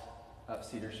walked up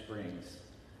Cedar Springs,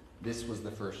 this was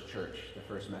the first church, the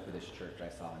first Methodist church I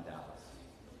saw in Dallas.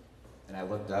 And I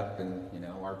looked up and, you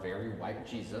know, our very white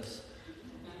Jesus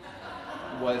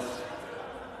was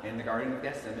in the Garden of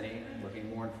Gethsemane looking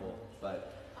mournful.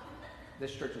 But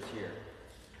this church was here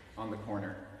on the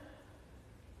corner.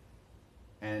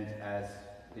 And as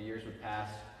the years would pass,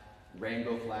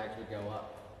 rainbow flags would go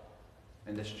up.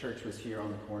 And this church was here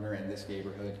on the corner in this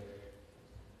neighborhood.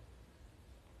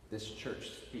 This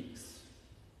church speaks.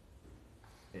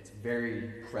 Its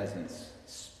very presence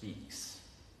speaks.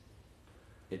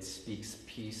 It speaks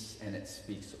peace and it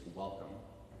speaks welcome.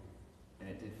 And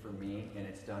it did for me, and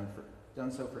it's done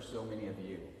so for so many of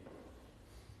you.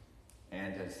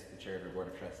 And as the chair of your board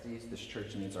of trustees, this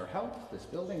church needs our help. This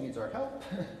building needs our help.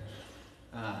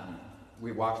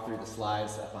 We walked through the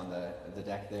slides up on the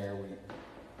deck there.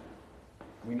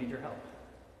 We need your help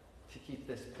to keep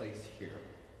this place here.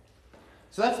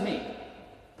 So that's me.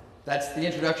 That's the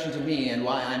introduction to me and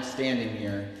why I'm standing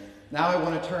here. Now I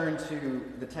want to turn to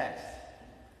the text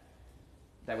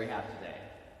that we have today.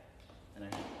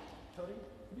 And Cody,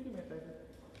 could you do me a favor?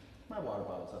 My water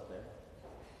bottle's up there.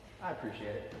 I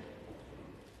appreciate it.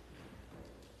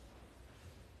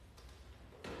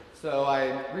 So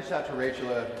I reached out to Rachel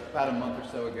about a month or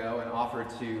so ago and offered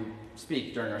to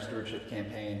speak during our stewardship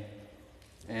campaign.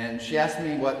 And she asked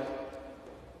me what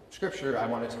scripture I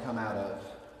wanted to come out of.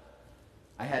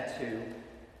 I had two.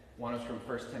 One was from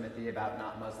 1 Timothy about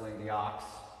not muzzling the ox,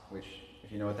 which,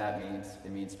 if you know what that means,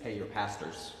 it means pay your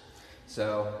pastors.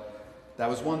 So that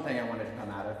was one thing I wanted to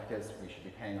come out of, because we should be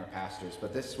paying our pastors.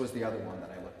 But this was the other one that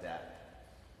I looked at.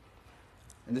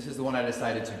 And this is the one I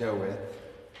decided to go with.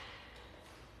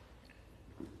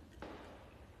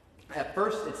 At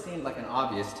first, it seemed like an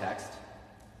obvious text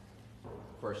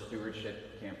for a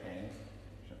stewardship campaign.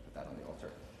 I should put that on the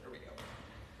altar. There we go.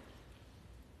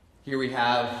 Here we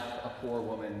have a poor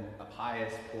woman, a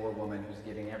pious poor woman who's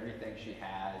giving everything she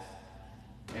has.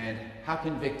 And how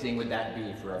convicting would that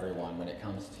be for everyone when it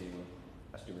comes to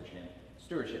a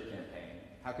stewardship campaign?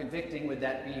 How convicting would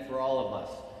that be for all of us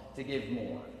to give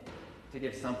more, to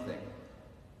give something?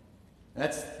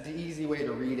 That's the easy way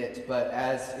to read it, but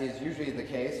as is usually the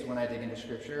case when I dig into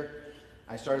Scripture,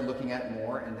 I started looking at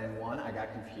more, and then I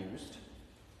got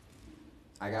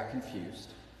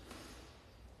confused.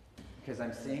 Because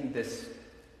I'm seeing this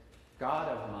God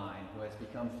of mine who has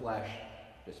become flesh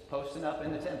just posting up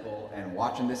in the temple and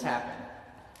watching this happen.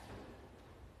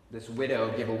 This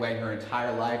widow give away her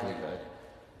entire livelihood.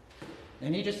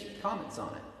 And he just comments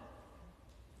on it.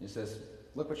 He says,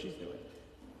 look what she's doing.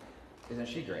 Isn't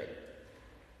she great?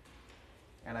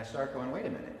 And I start going, wait a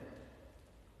minute.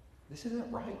 This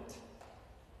isn't right.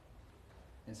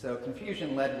 And so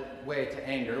confusion led way to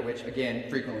anger, which again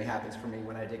frequently happens for me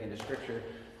when I dig into Scripture,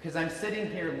 because I'm sitting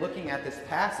here looking at this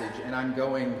passage and I'm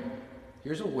going,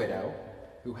 here's a widow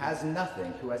who has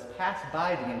nothing, who has passed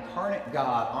by the incarnate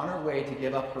God on her way to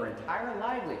give up her entire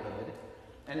livelihood,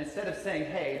 and instead of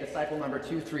saying, hey, disciple number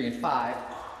 2, 3, and 5,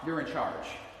 you're in charge.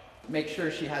 Make sure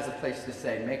she has a place to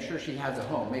stay. Make sure she has a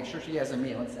home. Make sure she has a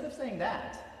meal. Instead of saying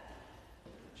that,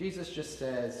 Jesus just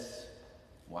says,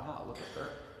 wow, look at her.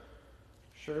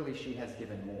 Surely she has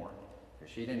given more,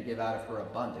 because she didn't give out of her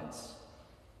abundance.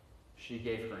 She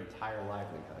gave her entire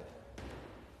livelihood.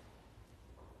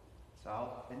 So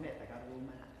I'll admit, I got a little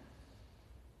mad.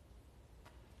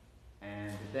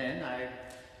 And then I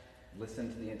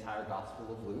listened to the entire Gospel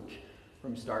of Luke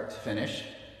from start to finish.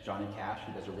 Johnny Cash,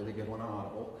 who does a really good one on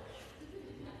Audible,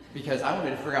 because I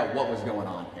wanted to figure out what was going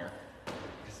on here.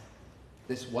 Because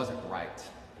this wasn't right.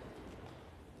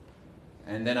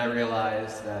 And then I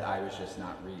realized that I was just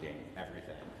not reading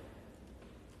everything.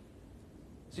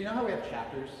 So you know how we have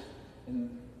chapters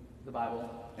in the Bible,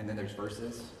 and then there's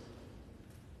verses?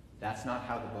 That's not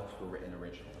how the books were written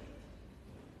originally.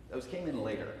 Those came in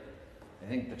later. I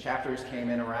think the chapters came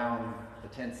in around the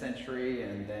 10th century,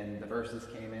 and then the verses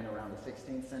came in around the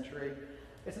 16th century.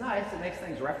 It's nice, it makes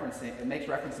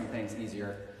referencing things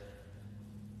easier.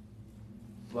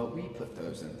 Well, we put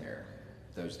those in there,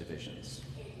 those divisions.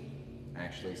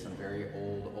 Actually, some very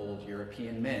old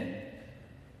European men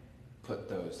put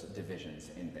those divisions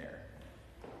in there.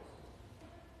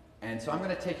 And so I'm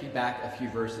going to take you back a few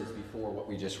verses before what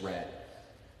we just read,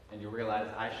 and you'll realize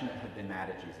I shouldn't have been mad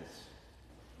at Jesus.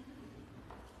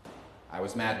 I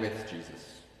was mad with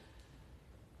Jesus.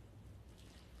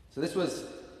 So this was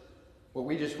what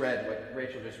we just read, what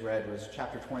Rachel just read, was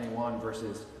chapter 21,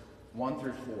 verses 1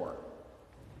 through 4.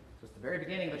 So it's the very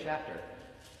beginning of the chapter.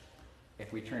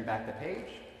 If we turn back the page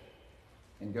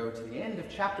and go to the end of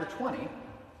chapter 20,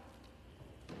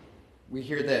 we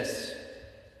hear this.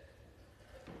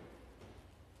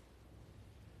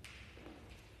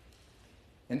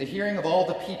 In the hearing of all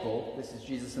the people, this is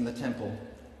Jesus in the temple,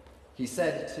 he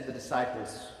said to the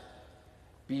disciples,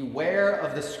 beware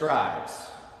of the scribes.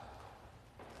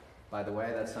 By the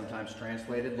way, that's sometimes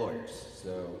translated lawyers.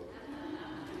 So,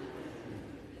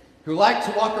 who like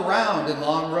to walk around in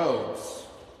long robes,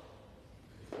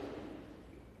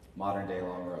 modern day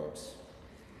long robes,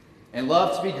 and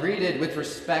love to be greeted with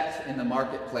respect in the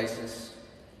marketplaces,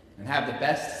 and have the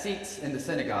best seats in the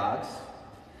synagogues,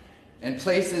 and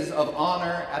places of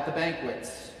honor at the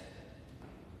banquets.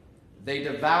 They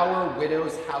devour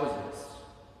widows' houses,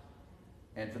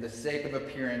 and for the sake of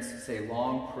appearance say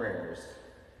long prayers.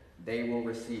 They will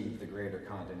receive the greater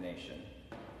condemnation.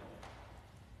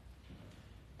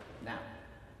 Now,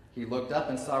 he looked up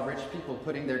and saw rich people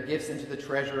putting their gifts into the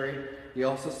treasury. He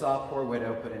also saw a poor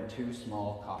widow put in 2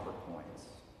 small copper coins.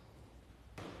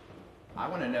 I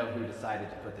want to know who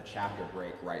decided to put the chapter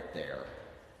break right there.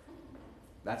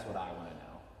 That's what I want to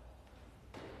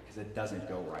know. Because it doesn't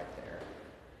go right there.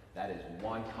 That is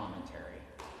one commentary.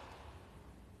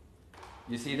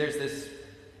 You see, there's this,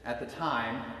 at the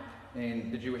time,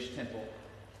 in the Jewish temple,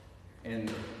 in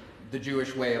the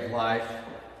Jewish way of life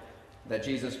that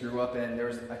Jesus grew up in, there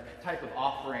was a type of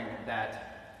offering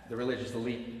that the religious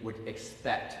elite would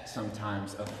expect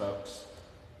sometimes of folks,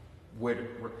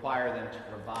 would require them to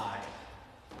provide.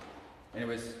 And it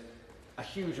was a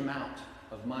huge amount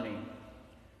of money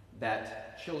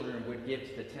that children would give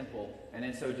to the temple, and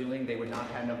in so doing, they would not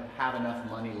have enough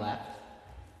money left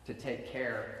to take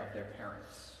care of their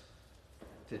parents,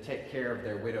 to take care of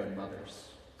their widowed mothers.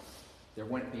 There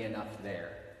wouldn't be enough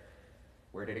there.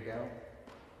 Where did it go?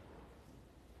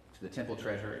 To the temple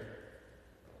treasury,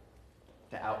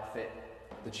 to outfit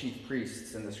the chief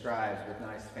priests and the scribes with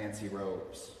nice fancy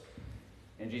robes.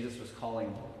 And Jesus was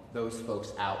calling those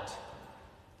folks out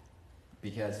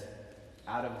because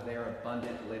out of their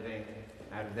abundant living,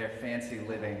 out of their fancy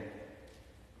living,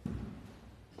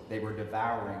 they were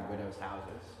devouring widows'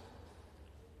 houses.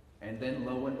 And then,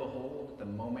 lo and behold, the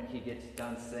moment he gets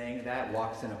done saying that,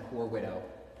 walks in a poor widow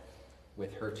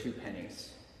with her 2 pennies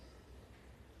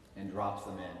and drops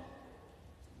them in.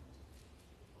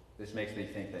 This makes me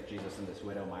think that Jesus and this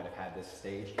widow might have had this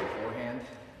staged beforehand.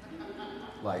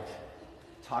 Like,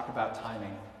 talk about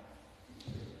timing.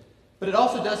 But it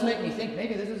also does make me think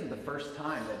maybe this isn't the first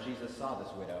time that Jesus saw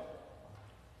this widow.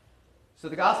 So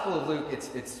the Gospel of Luke,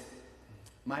 it's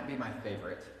might be my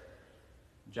favorite.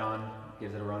 John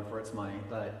gives it a run for its money,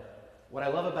 but What I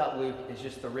love about Luke is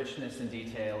just the richness and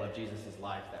detail of Jesus'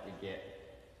 life that we get.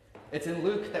 It's in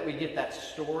Luke that we get that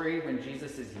story when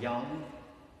Jesus is young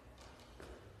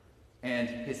and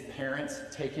his parents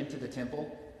take him to the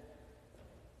temple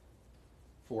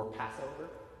for Passover.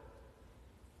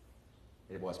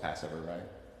 It was Passover, right?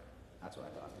 That's what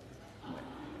I thought.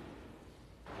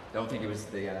 Don't think it was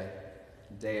the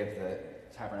day of the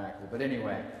tabernacle. But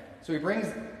anyway, so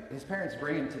his parents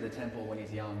bring him to the temple when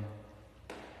he's young.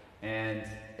 And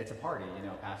it's a party,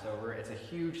 Passover. It's a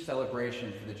huge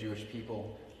celebration for the Jewish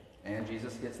people. And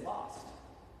Jesus gets lost.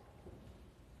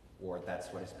 Or that's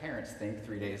what his parents think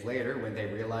 3 days later when they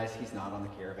realize he's not on the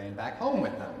caravan back home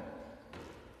with them.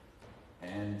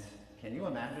 And can you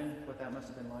imagine what that must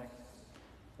have been like?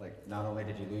 Like, not only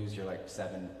did you lose your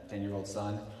 10-year-old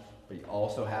son, but he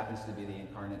also happens to be the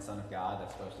incarnate Son of God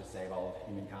that's supposed to save all of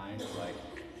humankind.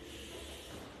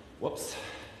 Whoops.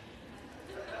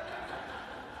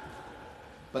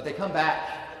 But they come back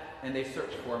and they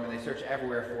search for him, and they search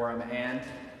everywhere for him, and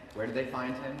where do they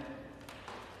find him?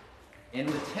 In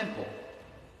the temple,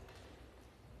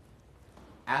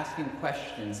 asking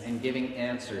questions and giving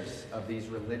answers of these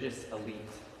religious elite,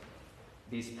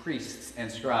 these priests and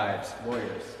scribes,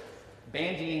 lawyers,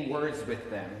 bandying words with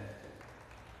them.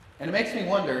 And it makes me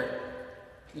wonder,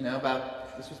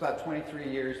 this was about 23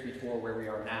 years before where we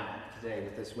are now, today,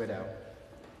 with this widow.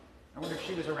 I wonder if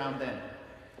she was around then.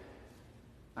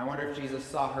 I wonder if Jesus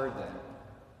saw her then.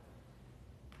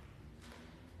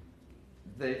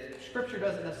 The scripture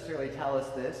doesn't necessarily tell us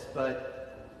this,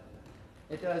 but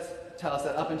it does tell us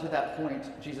that up until that point,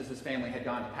 Jesus' family had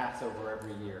gone to Passover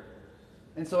every year.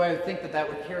 And so I think that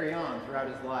would carry on throughout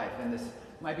his life, and this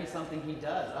might be something he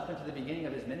does up until the beginning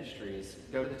of his ministry, is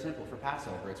go to the temple for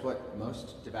Passover. It's what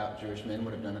most devout Jewish men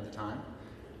would have done at the time.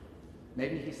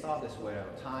 Maybe he saw this widow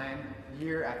time,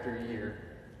 year after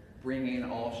year, bringing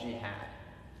all she had.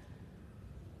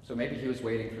 So maybe he was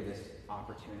waiting for this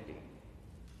opportunity,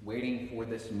 waiting for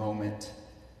this moment,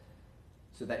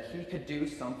 so that he could do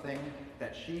something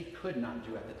that she could not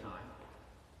do at the time,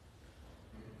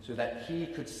 so that he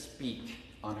could speak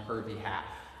on her behalf.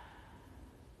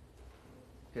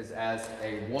 Because as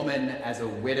a woman, as a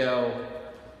widow,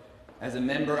 as a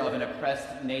member of an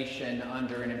oppressed nation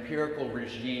under an empirical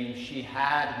regime, she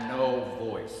had no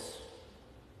voice.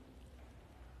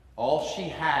 All she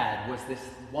had was this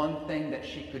one thing that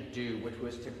she could do, which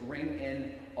was to bring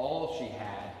in all she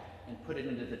had and put it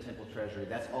into the temple treasury.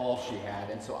 That's all she had.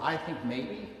 And so I think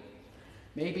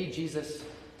maybe Jesus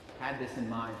had this in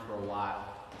mind for a while.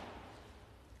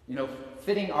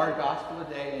 Fitting our gospel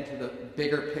today into the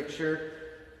bigger picture,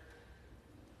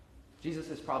 Jesus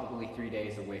is probably 3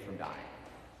 days away from dying.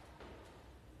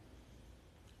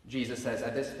 Jesus says,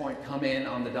 at this point, come in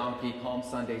on the donkey, Palm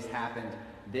Sunday's happened.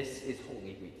 This is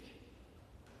Holy Week.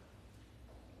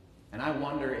 And I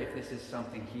wonder if this is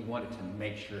something he wanted to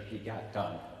make sure he got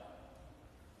done,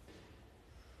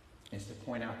 is to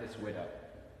point out this widow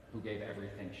who gave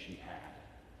everything she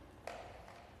had,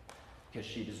 because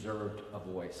she deserved a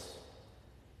voice.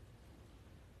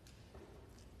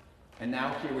 And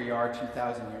now here we are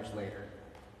 2,000 years later.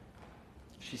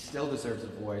 She still deserves a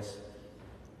voice,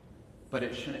 but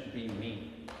it shouldn't be me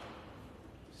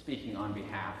speaking on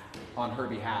her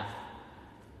behalf.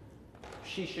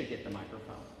 She should get the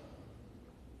microphone.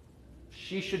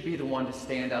 She should be the one to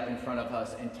stand up in front of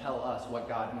us and tell us what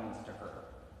God means to her.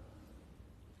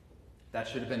 That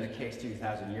should have been the case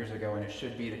 2,000 years ago, and it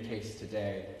should be the case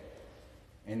today.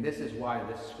 And this is why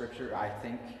this scripture, I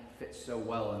think, fits so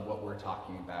well in what we're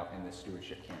talking about in this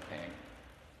stewardship campaign.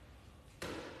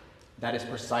 That is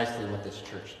precisely what this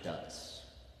church does.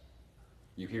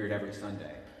 You hear it every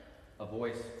Sunday. A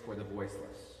voice for the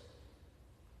voiceless.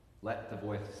 Let the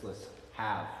voiceless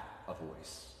have a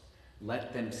voice.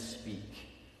 Let them speak.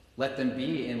 Let them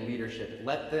be in leadership.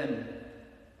 Let them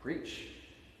preach.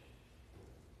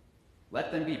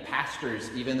 Let them be pastors,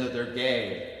 even though they're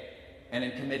gay and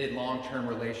in committed long-term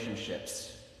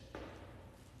relationships.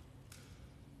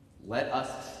 Let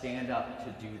us stand up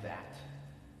to do that.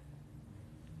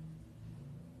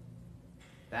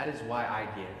 That is why I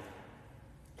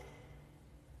give.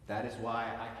 That is why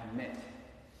I commit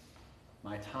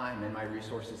my time and my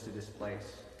resources to this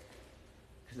place.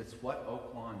 Because it's what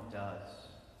Oak Lawn does.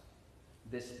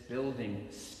 This building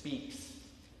speaks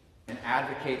and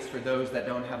advocates for those that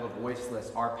don't have a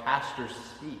voiceless. Our pastors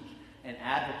speak and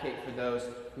advocate for those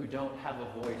who don't have a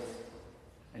voice.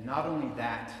 And not only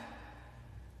that,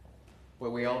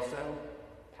 but we also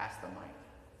pass the mic.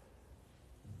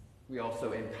 We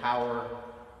also empower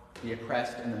the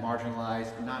oppressed and the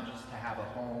marginalized, not just to have a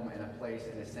home and a place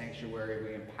and a sanctuary.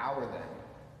 We empower them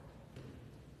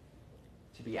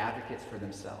to be advocates for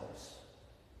themselves.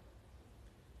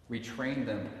 We train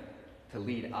them to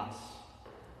lead us,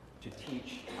 to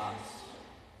teach us,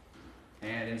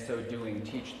 and in so doing,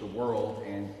 teach the world,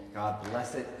 and God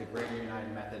bless it, the Greater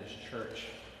United Methodist Church,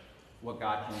 what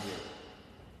God can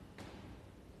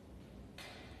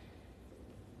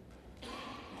do.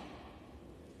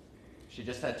 She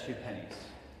just had 2 pennies.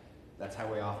 That's how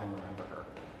we often remember her.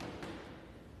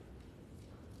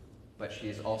 But she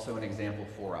is also an example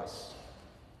for us.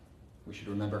 We should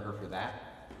remember her for that.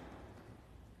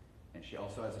 And she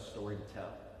also has a story to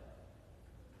tell.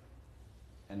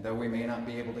 And though we may not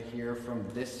be able to hear from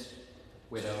this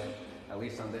widow, at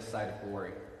least on this side of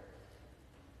glory,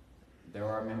 there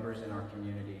are members in our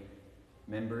community,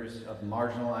 members of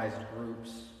marginalized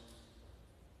groups,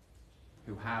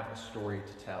 who have a story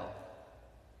to tell.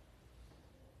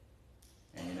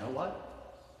 And you know what?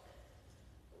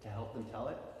 To help them tell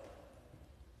it,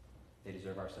 they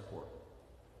deserve our support,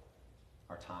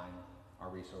 our time, our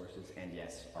resources, and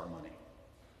yes, our money.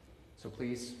 So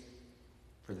please,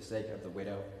 for the sake of the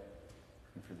widow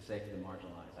and for the sake of the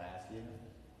marginalized, I ask you,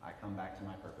 I come back to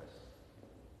my purpose.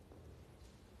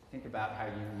 Think about how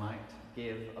you might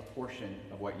give a portion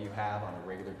of what you have on a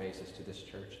regular basis to this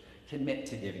church. Commit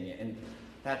to giving it, and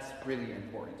that's really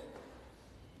important.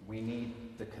 We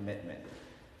need the commitment.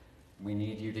 We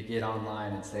need you to get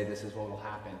online and say this is what will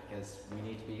happen, because we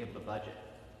need to be able to budget.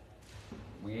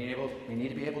 We need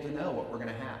to be able to know what we're going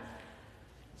to have.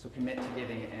 So commit to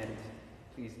giving, and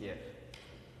please give.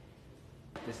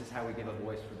 This is how we give a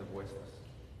voice for the voiceless.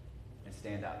 And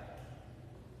stand up.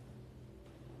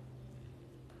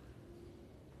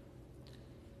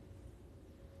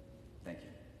 Thank you.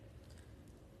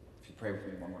 If you pray with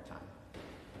me one more time.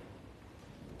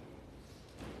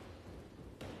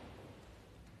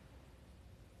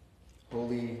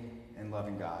 Holy and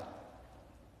loving God,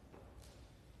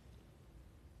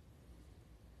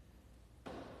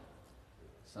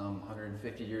 some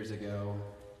 150 years ago,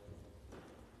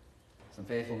 some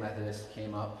faithful Methodists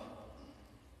came up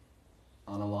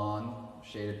on a lawn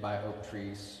shaded by oak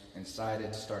trees and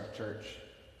decided to start a church.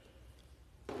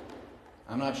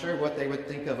 I'm not sure what they would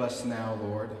think of us now,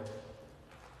 Lord,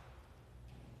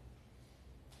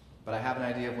 but I have an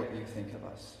idea of what you think of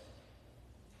us.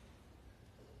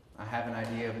 I have an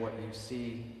idea of what you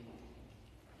see,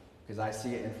 because I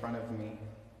see it in front of me.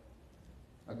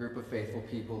 A group of faithful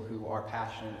people who are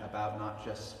passionate about not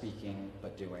just speaking,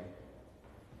 but doing.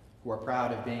 Who are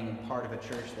proud of being part of a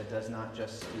church that does not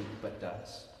just speak, but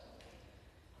does.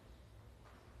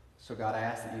 So God, I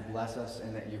ask that you bless us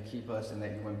and that you keep us and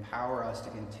that you empower us to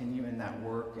continue in that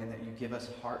work, and that you give us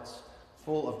hearts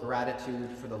full of gratitude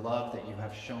for the love that you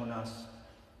have shown us,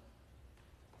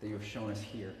 that you have shown us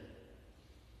here.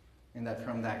 And that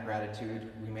from that gratitude,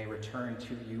 we may return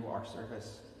to you our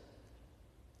service,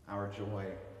 our joy,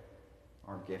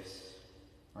 our gifts,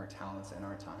 our talents, and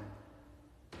our time.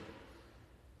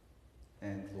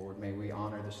 And Lord, may we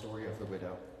honor the story of the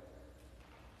widow,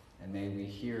 and may we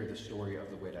hear the story of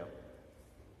the widow.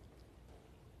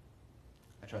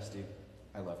 I trust you,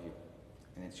 I love you,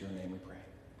 and it's your name we pray.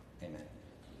 Amen.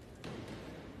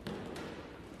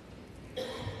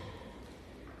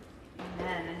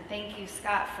 Amen. And thank you,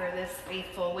 Scott, for this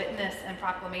faithful witness and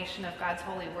proclamation of God's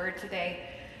holy word today.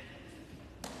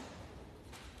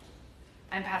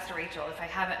 I'm Pastor Rachel. If I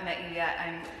haven't met you yet,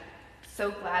 I'm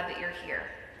so glad that you're here.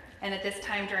 And at this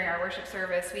time during our worship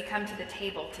service, we come to the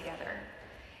table together.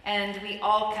 And we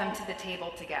all come to the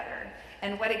table together.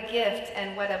 And what a gift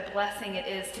and what a blessing it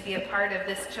is to be a part of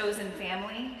this chosen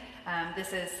family.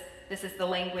 This is the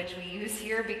language we use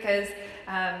here because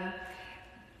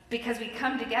we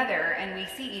come together and we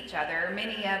see each other.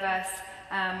 Many of us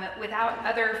without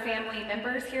other family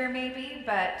members here maybe,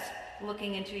 but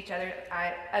looking into each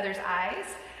other's eyes,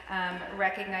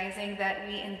 recognizing that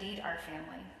we indeed are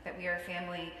family, that we are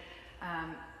family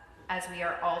as we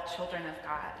are all children of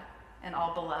God and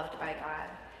all beloved by God.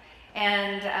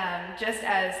 And just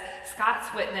as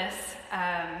Scott's witness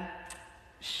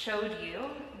showed you,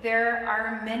 there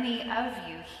are many of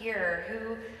you here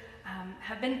who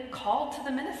have been called to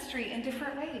the ministry in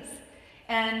different ways.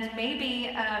 And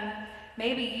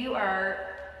maybe you are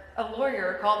a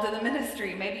lawyer called to the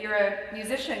ministry. Maybe you're a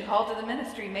musician called to the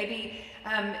ministry. Maybe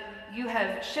you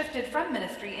have shifted from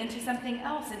ministry into something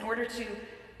else in order to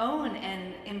own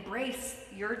and embrace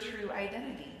your true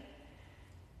identity.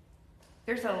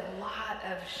 There's a lot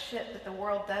of shit that the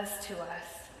world does to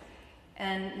us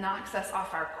and knocks us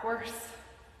off our course,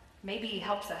 maybe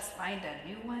helps us find a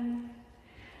new one.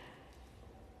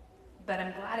 But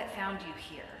I'm glad it found you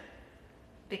here,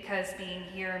 because being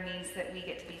here means that we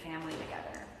get to be family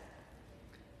together.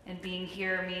 And being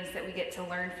here means that we get to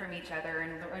learn from each other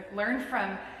and learn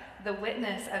from the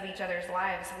witness of each other's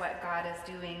lives, what God is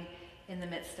doing in the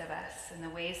midst of us and the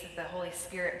ways that the Holy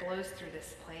Spirit blows through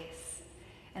this place.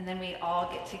 And then we all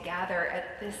get to gather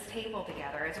at this table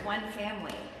together as one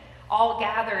family, all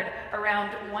gathered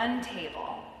around one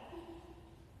table.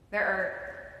 There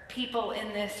are people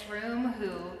in this room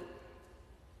who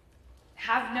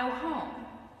have no home,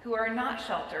 who are not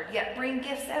sheltered, yet bring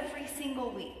gifts every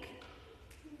single week.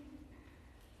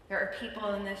 There are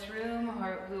people in this room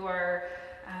who are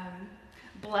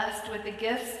blessed with the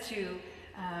gifts to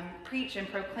preach and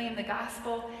proclaim the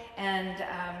gospel, and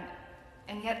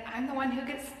yet I'm the one who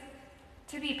gets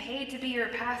to be paid to be your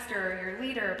pastor or your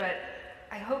leader, but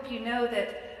I hope you know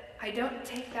that I don't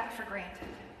take that for granted.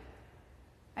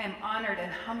 I am honored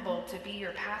and humbled to be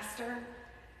your pastor,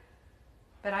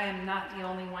 but I am not the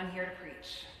only one here to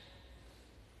preach.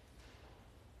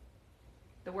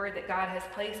 The word that God has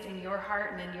placed in your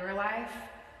heart and in your life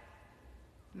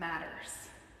matters.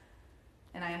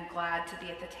 And I am glad to be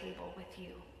at the table with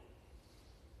you.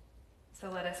 So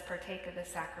let us partake of the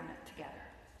sacrament together.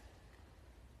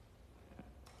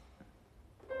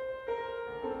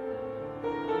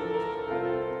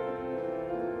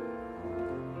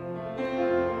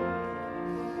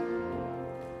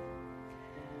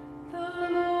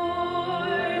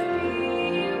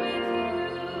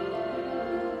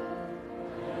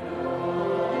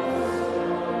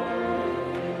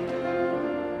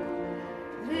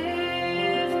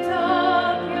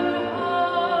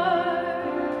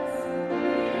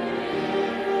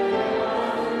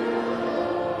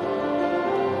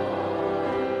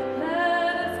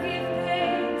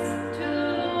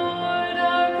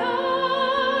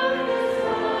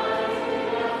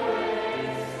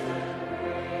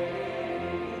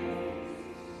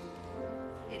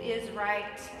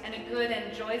 And a good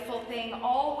and joyful thing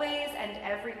always and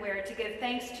everywhere to give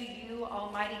thanks to you,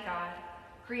 Almighty God,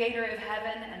 creator of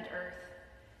heaven and earth.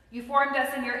 You formed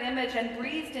us in your image and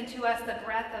breathed into us the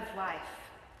breath of life.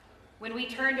 When we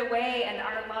turned away and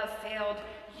our love failed,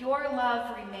 your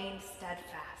love remained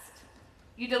steadfast.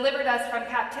 You delivered us from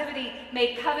captivity,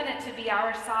 made covenant to be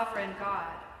our sovereign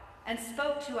God, and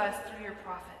spoke to us through your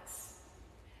prophets.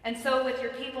 And so with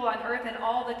your people on earth and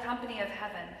all the company of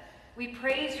heaven, we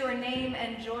praise your name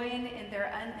and join in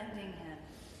their unending hymn.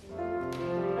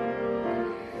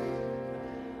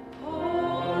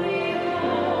 Holy,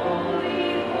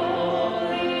 holy,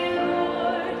 holy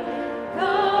Lord,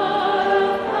 God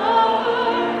of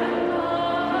power and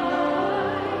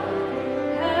might,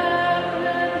 heaven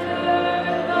and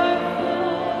earth are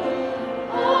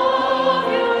full of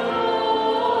your glory.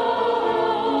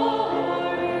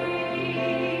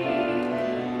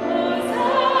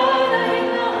 Hosanna in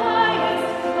the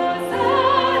highest, Hosanna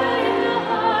in the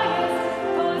highest,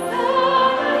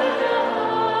 Hosanna in the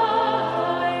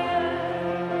highest.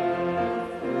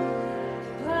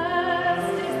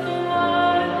 Blessed is the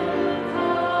one who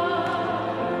comes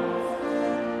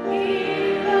in the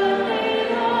name of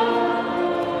the Lord.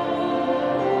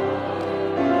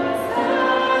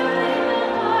 Hosanna in the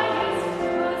highest,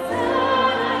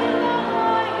 Hosanna in the highest, Hosanna in the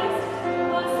highest.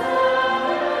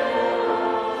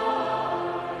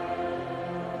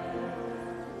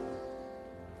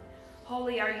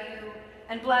 Holy are you,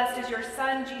 and blessed is your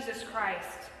Son, Jesus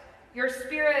Christ. Your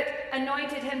Spirit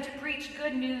anointed him to preach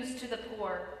good news to the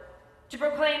poor, to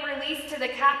proclaim release to the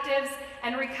captives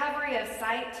and recovery of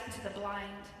sight to the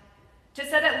blind, to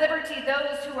set at liberty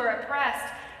those who were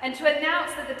oppressed, and to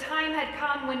announce that the time had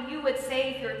come when you would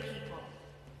save your people.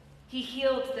 He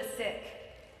healed the sick,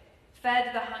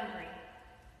 fed the hungry,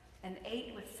 and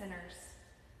ate with sinners.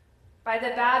 By the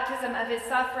baptism of his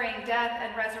suffering, death,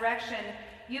 and resurrection,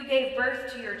 you gave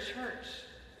birth to your church,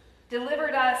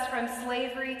 delivered us from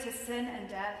slavery to sin and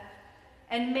death,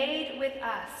 and made with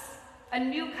us a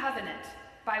new covenant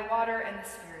by water and the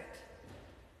Spirit.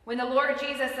 When the Lord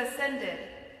Jesus ascended,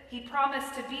 he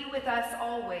promised to be with us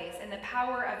always in the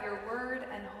power of your word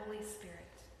and Holy Spirit.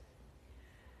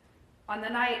 On the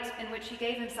night in which he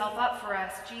gave himself up for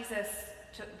us, Jesus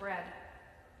took bread,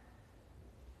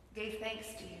 gave thanks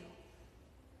to you,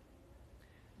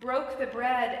 broke the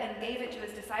bread and gave it to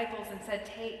his disciples and said,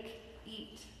 "Take,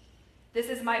 eat. This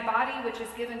is my body which is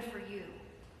given for you.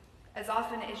 As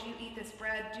often as you eat this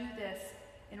bread, do this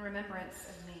in remembrance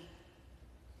of me."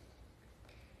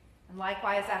 And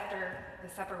likewise, after the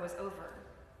supper was over,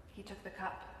 he took the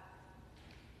cup.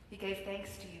 He gave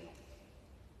thanks to you.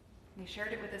 And he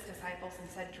shared it with his disciples and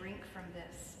said, "Drink from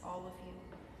this, all of you,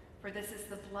 for this is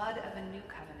the blood of a new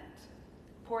covenant,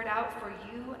 poured out for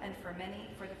you and for many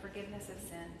for the forgiveness of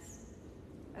sins.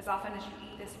 As often as you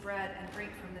eat this bread and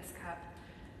drink from this cup,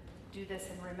 Do this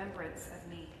in remembrance of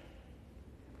me.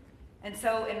 And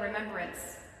so, in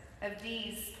remembrance of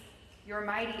these, your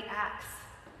mighty acts,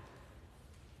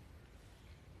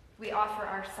 we offer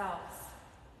ourselves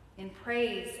in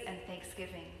praise and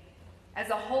thanksgiving as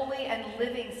a holy and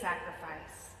living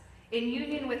sacrifice, in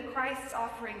union with Christ's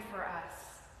offering for us,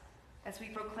 as we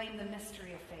proclaim the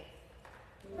mystery of faith.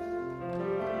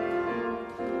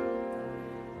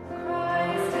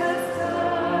 Christ has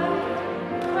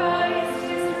died, Christ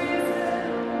is risen,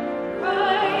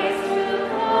 Christ will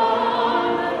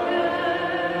come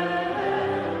again.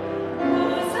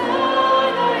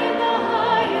 Hosanna in the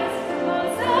highest,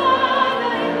 Hosanna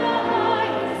in the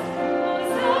highest,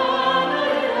 Hosanna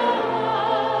in the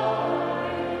highest.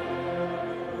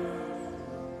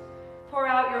 Pour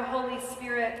out your Holy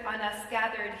Spirit on us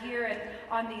gathered here and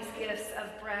on these gifts of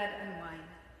bread and wine.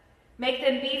 Make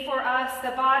them be for us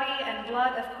the body and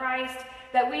blood of Christ,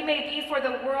 that we may be for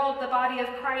the world the body of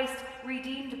Christ,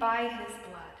 redeemed by his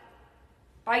blood.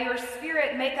 By your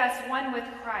Spirit, make us one with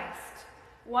Christ,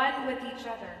 one with each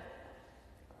other,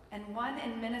 and one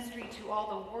in ministry to all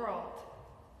the world,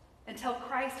 until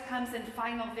Christ comes in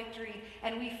final victory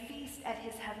and we feast at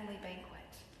his heavenly banquet.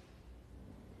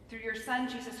 Through your Son,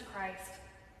 Jesus Christ,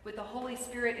 with the Holy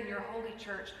Spirit in your holy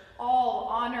church, all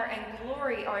honor and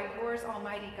glory are yours,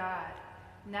 Almighty God,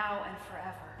 now and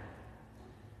forever.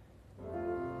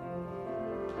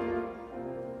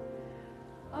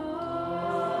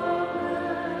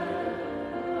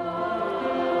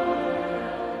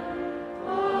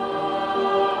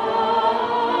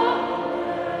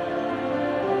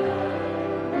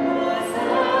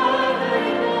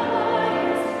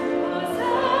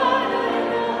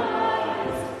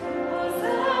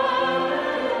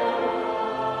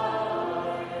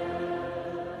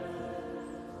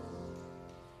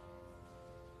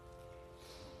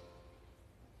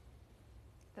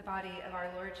 The body of our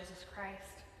Lord Jesus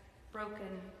Christ,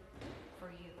 broken for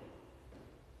you.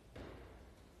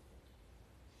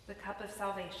 The cup of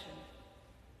salvation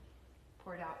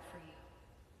poured out for you.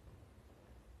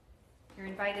 You're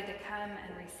invited to come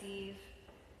and receive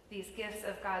these gifts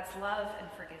of God's love and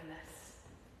forgiveness.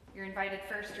 You're invited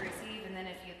first to receive, and then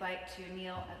if you'd like to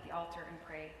kneel at the altar and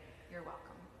pray, you're welcome.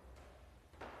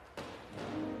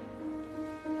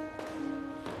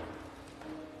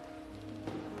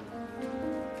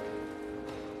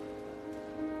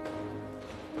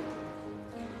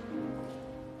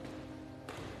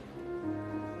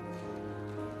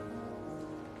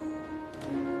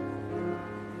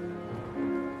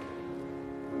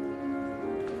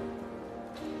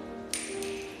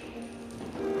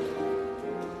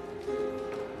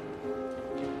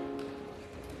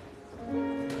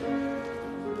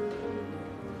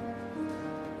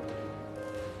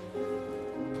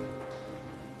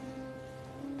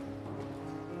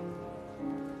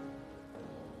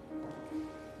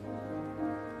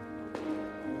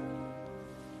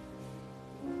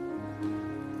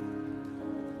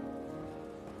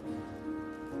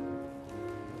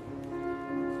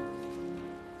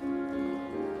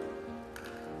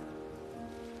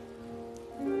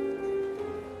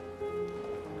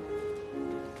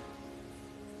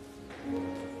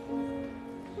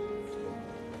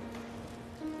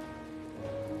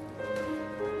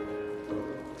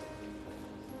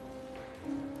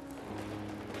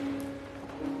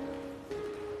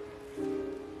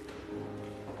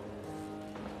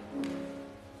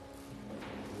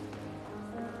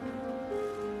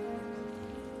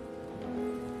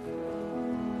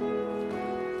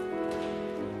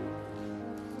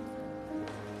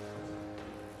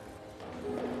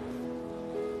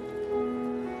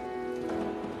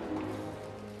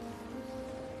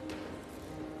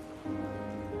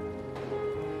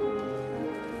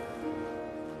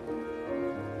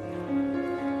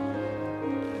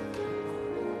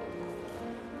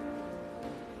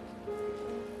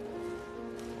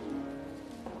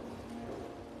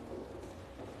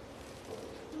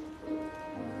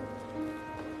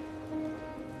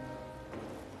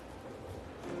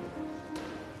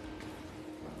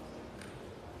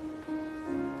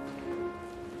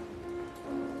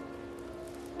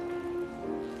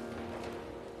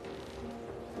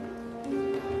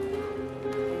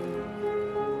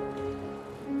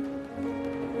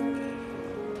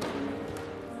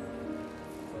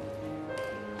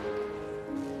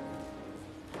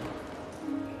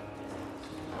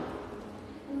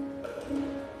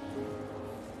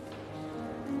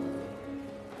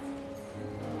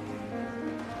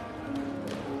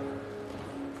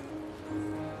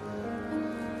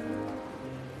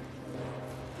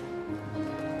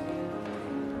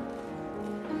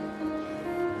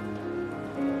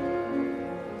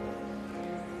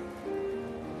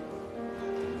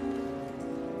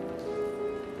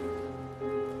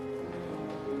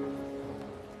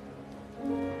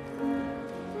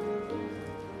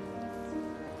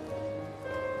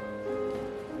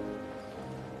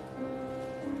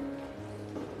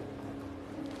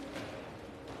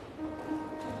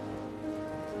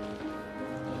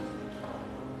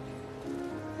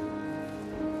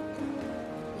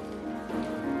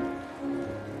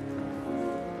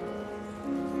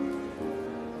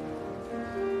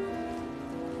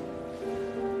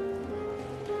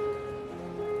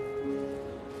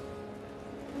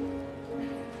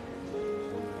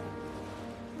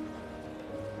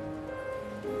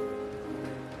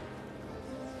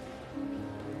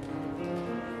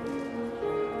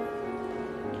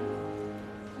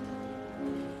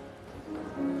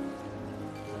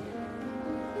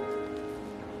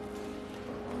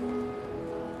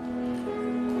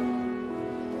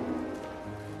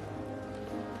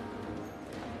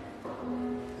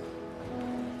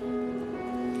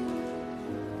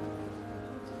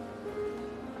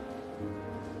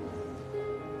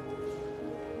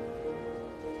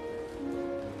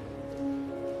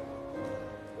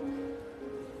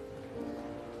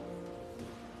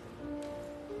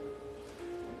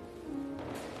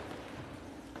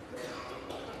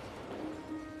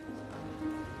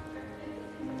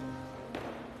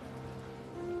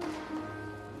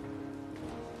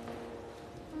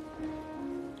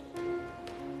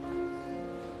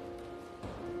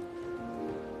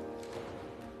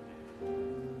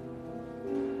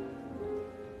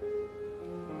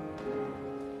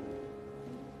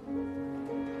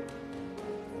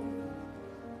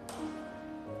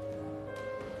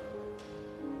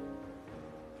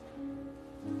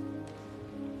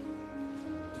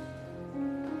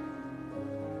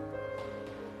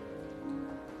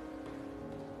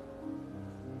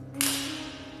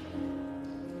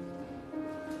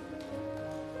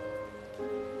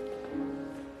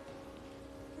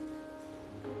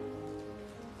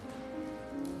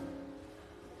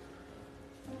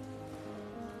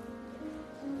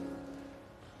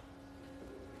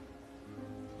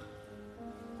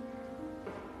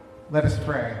 Let us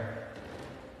pray.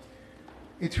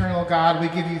 Eternal God, we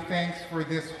give you thanks for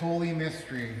this holy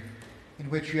mystery in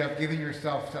which you have given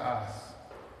yourself to us.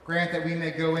 Grant that we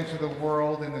may go into the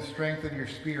world in the strength of your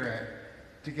Spirit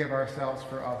to give ourselves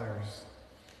for others.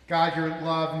 God, your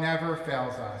love never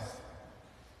fails us.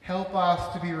 Help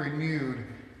us to be renewed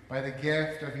by the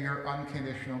gift of your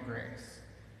unconditional grace.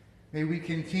 May we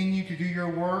continue to do your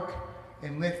work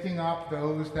in lifting up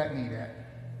those that need it.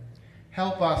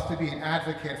 Help us to be an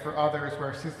advocate for others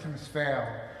where systems fail,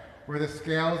 where the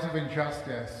scales of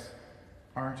injustice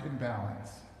aren't in balance.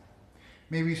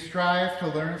 May we strive to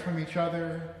learn from each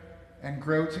other and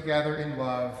grow together in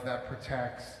love that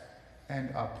protects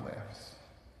and uplifts.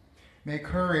 May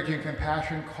courage and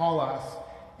compassion call us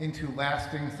into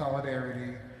lasting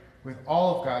solidarity with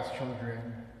all of God's children,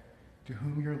 to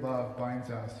whom your love binds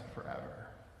us forever.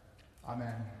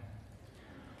 Amen.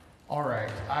 All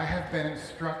right, I have been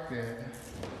instructed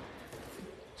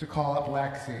to call up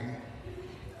Lexi,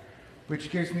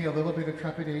 which gives me a little bit of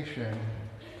trepidation,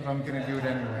 but I'm going to do it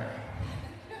anyway.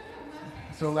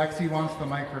 So Lexi wants the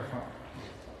microphone.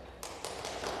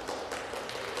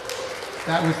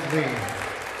 That was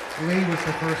Lee. Lee was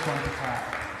the first one to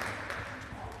clap.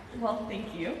 Well,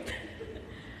 thank you.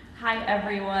 Hi,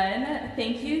 everyone.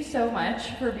 Thank you so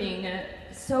much for being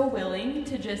so willing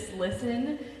to just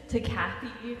listen to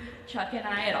Kathy, Chuck, and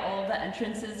I at all of the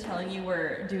entrances telling you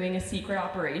we're doing a secret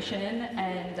operation.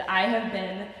 And I have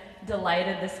been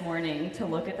delighted this morning to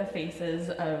look at the faces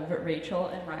of Rachel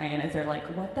and Ryan as they're like,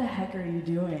 what the heck are you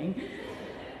doing?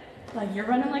 Like, you're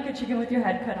running like a chicken with your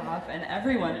head cut off, and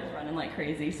everyone is running like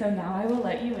crazy. So now I will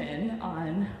let you in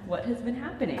on what has been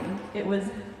happening.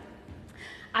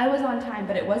 I was on time,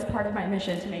 but it was part of my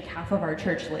mission to make half of our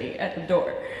church late at the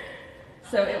door.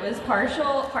 So it was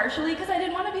partially because I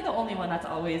didn't want to be the only one that's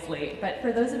always late. But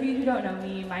for those of you who don't know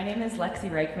me, my name is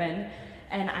Lexi Reichman,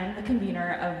 and I'm the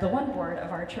convener of the One Board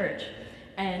of our church.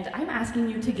 And I'm asking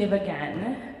you to give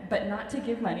again, but not to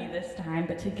give money this time,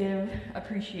 but to give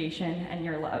appreciation and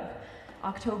your love.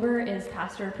 October is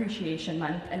Pastor Appreciation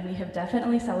Month, and we have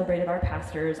definitely celebrated our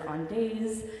pastors on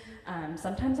days,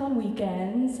 sometimes on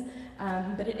weekends,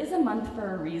 but it is a month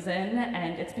for a reason,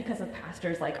 and it's because of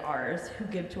pastors like ours who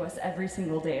give to us every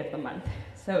single day of the month.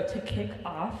 So to kick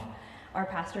off our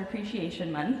Pastor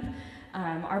Appreciation Month,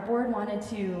 our board wanted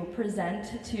to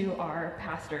present to our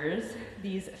pastors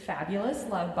these fabulous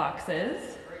love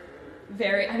boxes.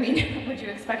 Would you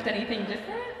expect anything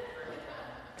different?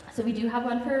 So we do have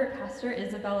one for Pastor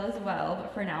Isabel as well,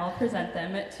 but for now I'll present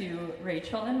them to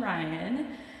Rachel and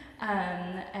Ryan.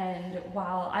 And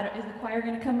while, is the choir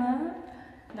gonna come up?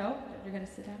 No? You're gonna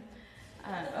sit down?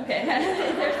 Okay,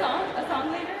 is there a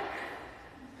song later?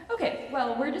 Okay,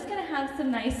 well, we're just gonna have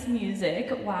some nice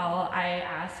music while I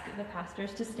ask the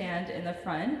pastors to stand in the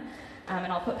front.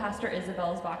 And I'll put Pastor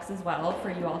Isabel's box as well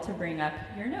for you all to bring up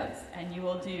your notes. And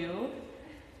you'll do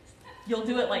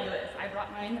it like this. I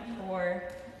brought mine for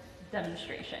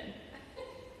demonstration.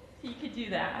 You could do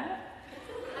that.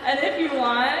 And if you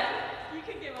want, you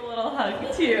can give a little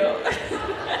hug too.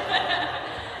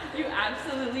 You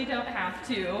absolutely don't have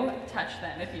to touch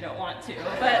them if you don't want to,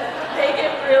 but they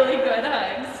give really good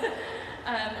hugs.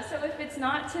 So if it's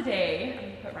not today, I'm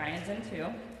gonna put Ryan's in too.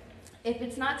 If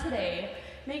it's not today,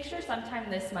 make sure sometime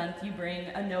this month you bring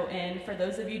a note in. For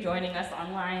those of you joining us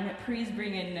online, please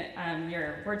bring in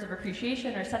your words of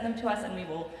appreciation or send them to us and we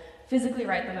will physically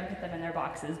write them and put them in their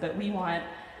boxes. But we want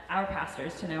our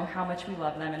pastors to know how much we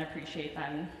love them and appreciate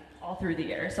them all through the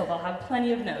year. So they'll have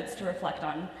plenty of notes to reflect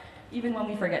on, even when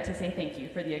we forget to say thank you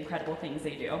for the incredible things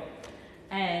they do.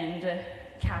 And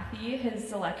Kathy has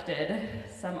selected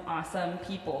some awesome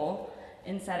people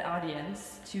in said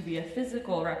audience to be a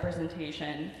physical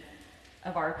representation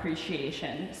of our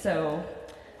appreciation. So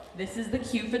this is the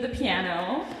cue for the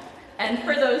piano, and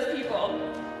for those people.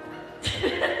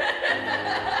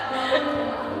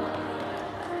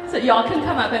 So y'all can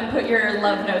come up and put your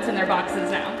love notes in their boxes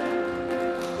now.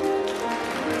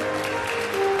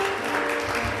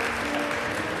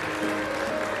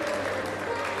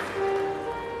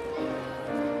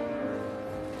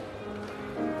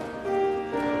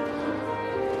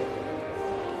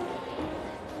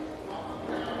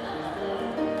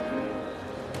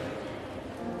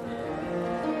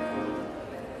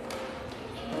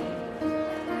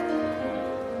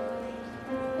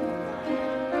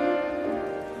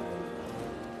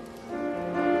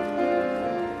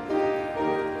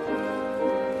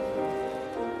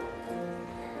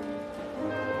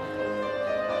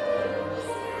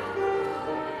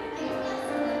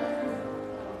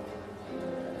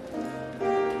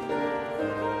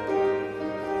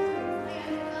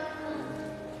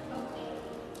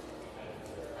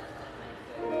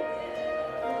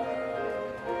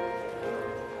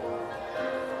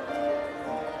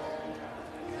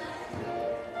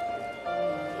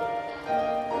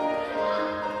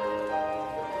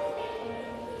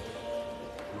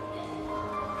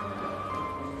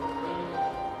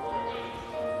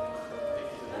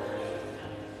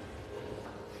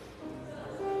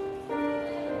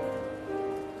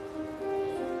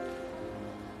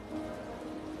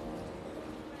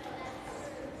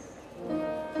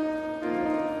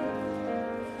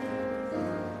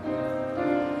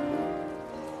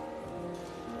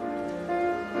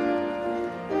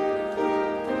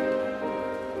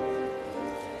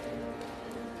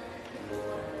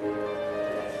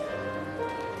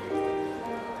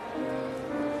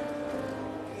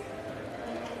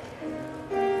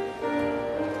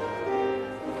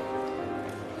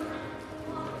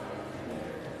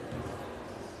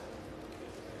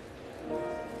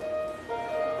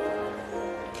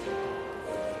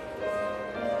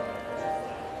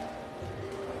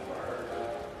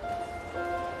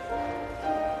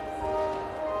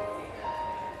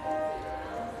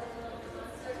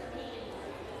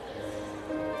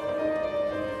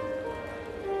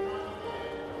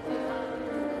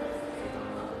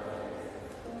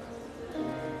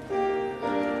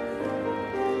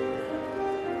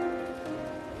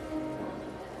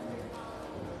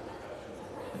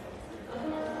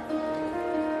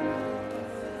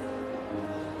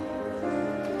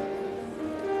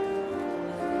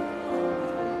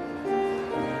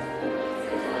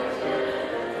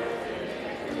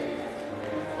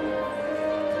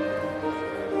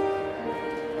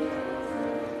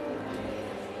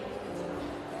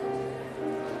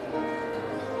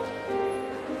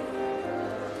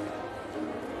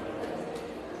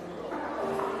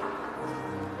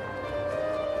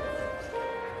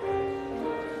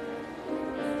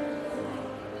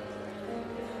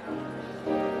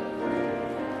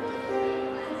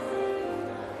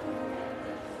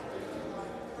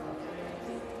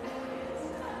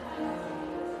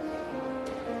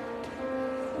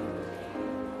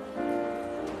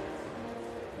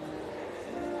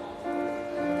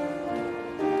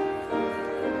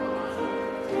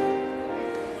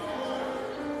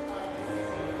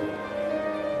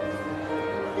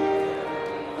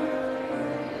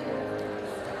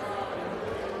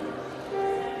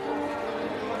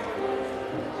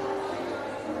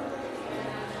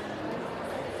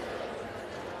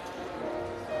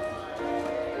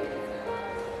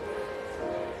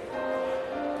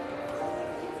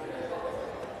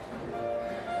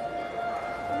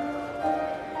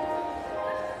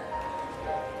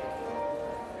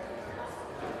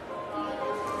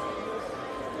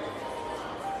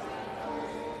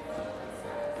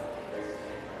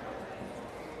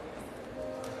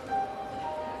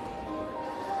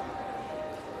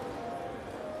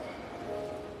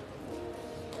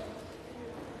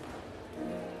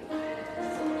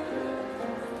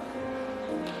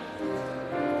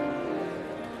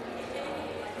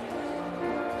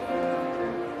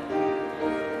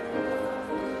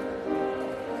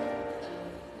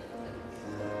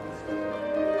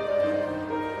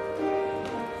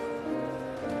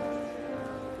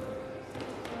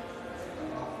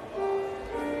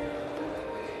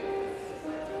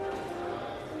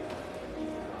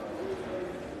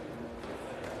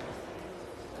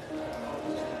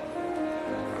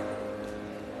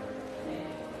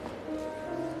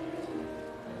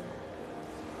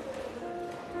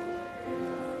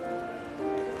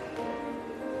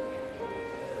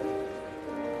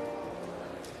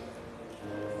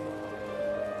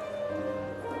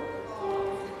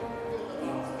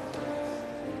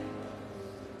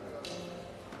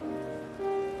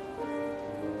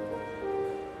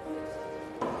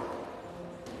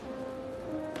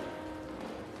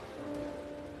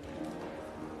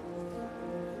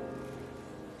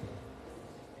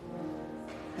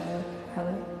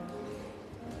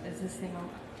 this thing on?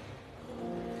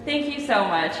 Thank you so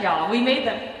much, y'all. We made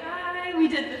them cry, we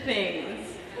did the things.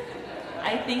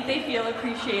 I think they feel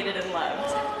appreciated and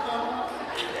loved.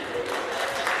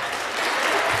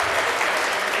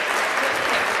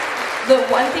 The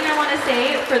one thing I want to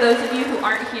say, for those of you who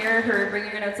aren't here, who are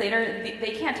bringing your notes later,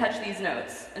 they can't touch these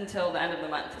notes until the end of the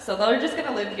month. So they're just going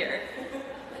to live here.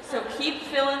 So keep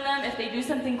filling them. If they do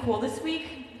something cool this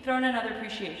week, throw in another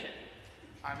appreciation.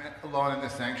 I'm alone in the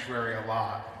sanctuary a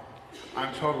lot.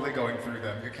 I'm totally going through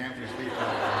them. You can't just leave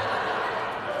them.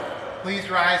 Please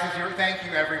rise as you're, thank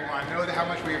you everyone. Know how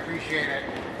much we appreciate it.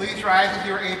 Please rise as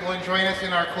you're able and join us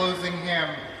in our closing hymn,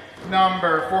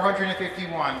 number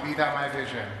 451, Be Thou My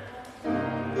Vision.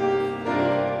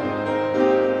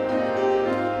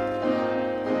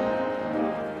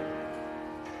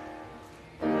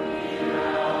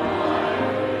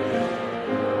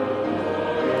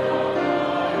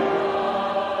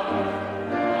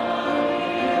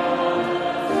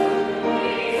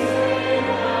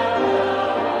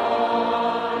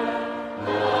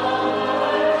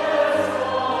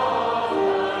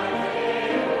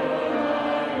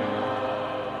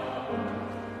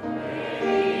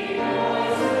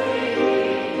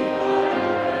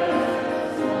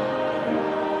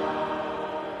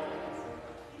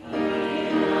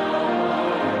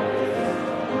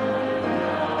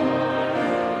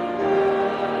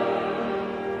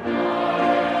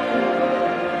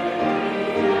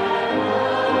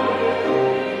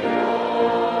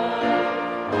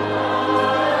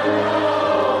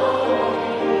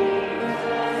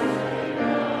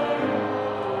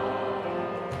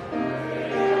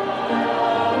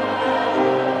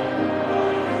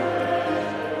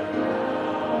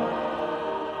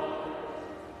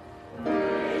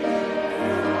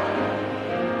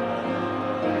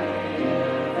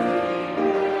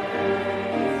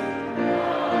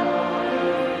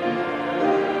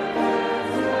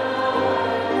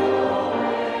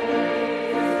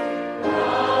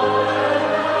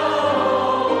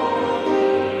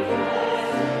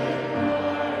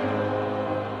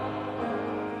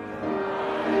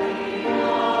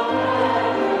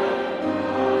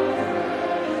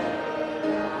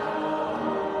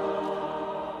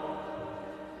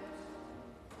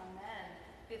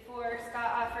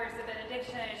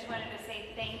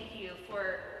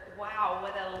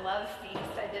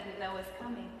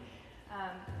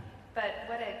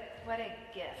 What a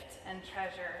gift and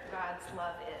treasure God's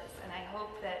love is, and I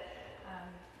hope that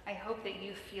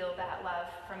you feel that love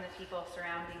from the people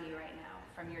surrounding you right now,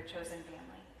 from your chosen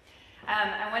family.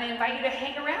 I want to invite you to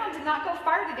hang around and not go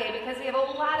far today because we have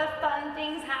a lot of fun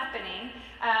things happening.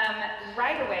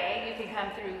 Right away, you can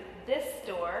come through this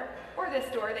door or this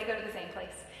door. They go to the same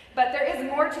place. But there is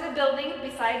more to the building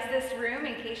besides this room.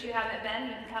 In case you haven't been,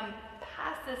 you can come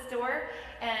past this door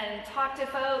and talk to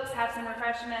folks, have some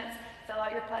refreshments, fill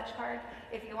out your pledge card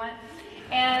if you want.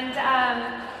 And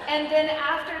then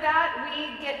after that,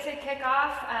 we get to kick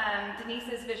off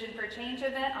Denise's Vision for Change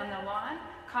event on the lawn.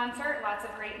 Concert, lots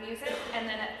of great music. And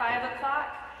then at 5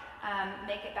 o'clock,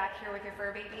 make it back here with your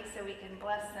fur baby so we can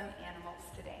bless some animals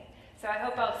today. So I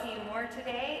hope I'll see you more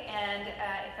today. And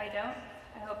if I don't,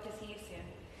 I hope to see you soon.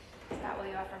 Scott, will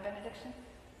you offer benediction?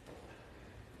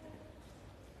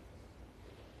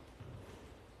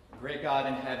 Great God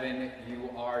in heaven, you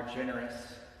are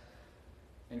generous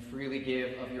and freely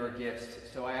give of your gifts.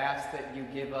 So I ask that you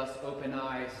give us open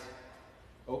eyes,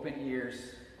 open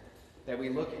ears, that we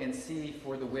look and see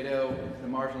for the widow, the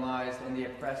marginalized, and the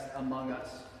oppressed among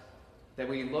us, that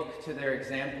we look to their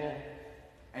example,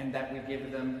 and that we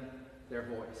give them their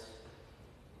voice.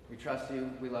 We trust you,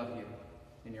 we love you.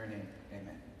 In your name,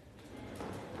 amen.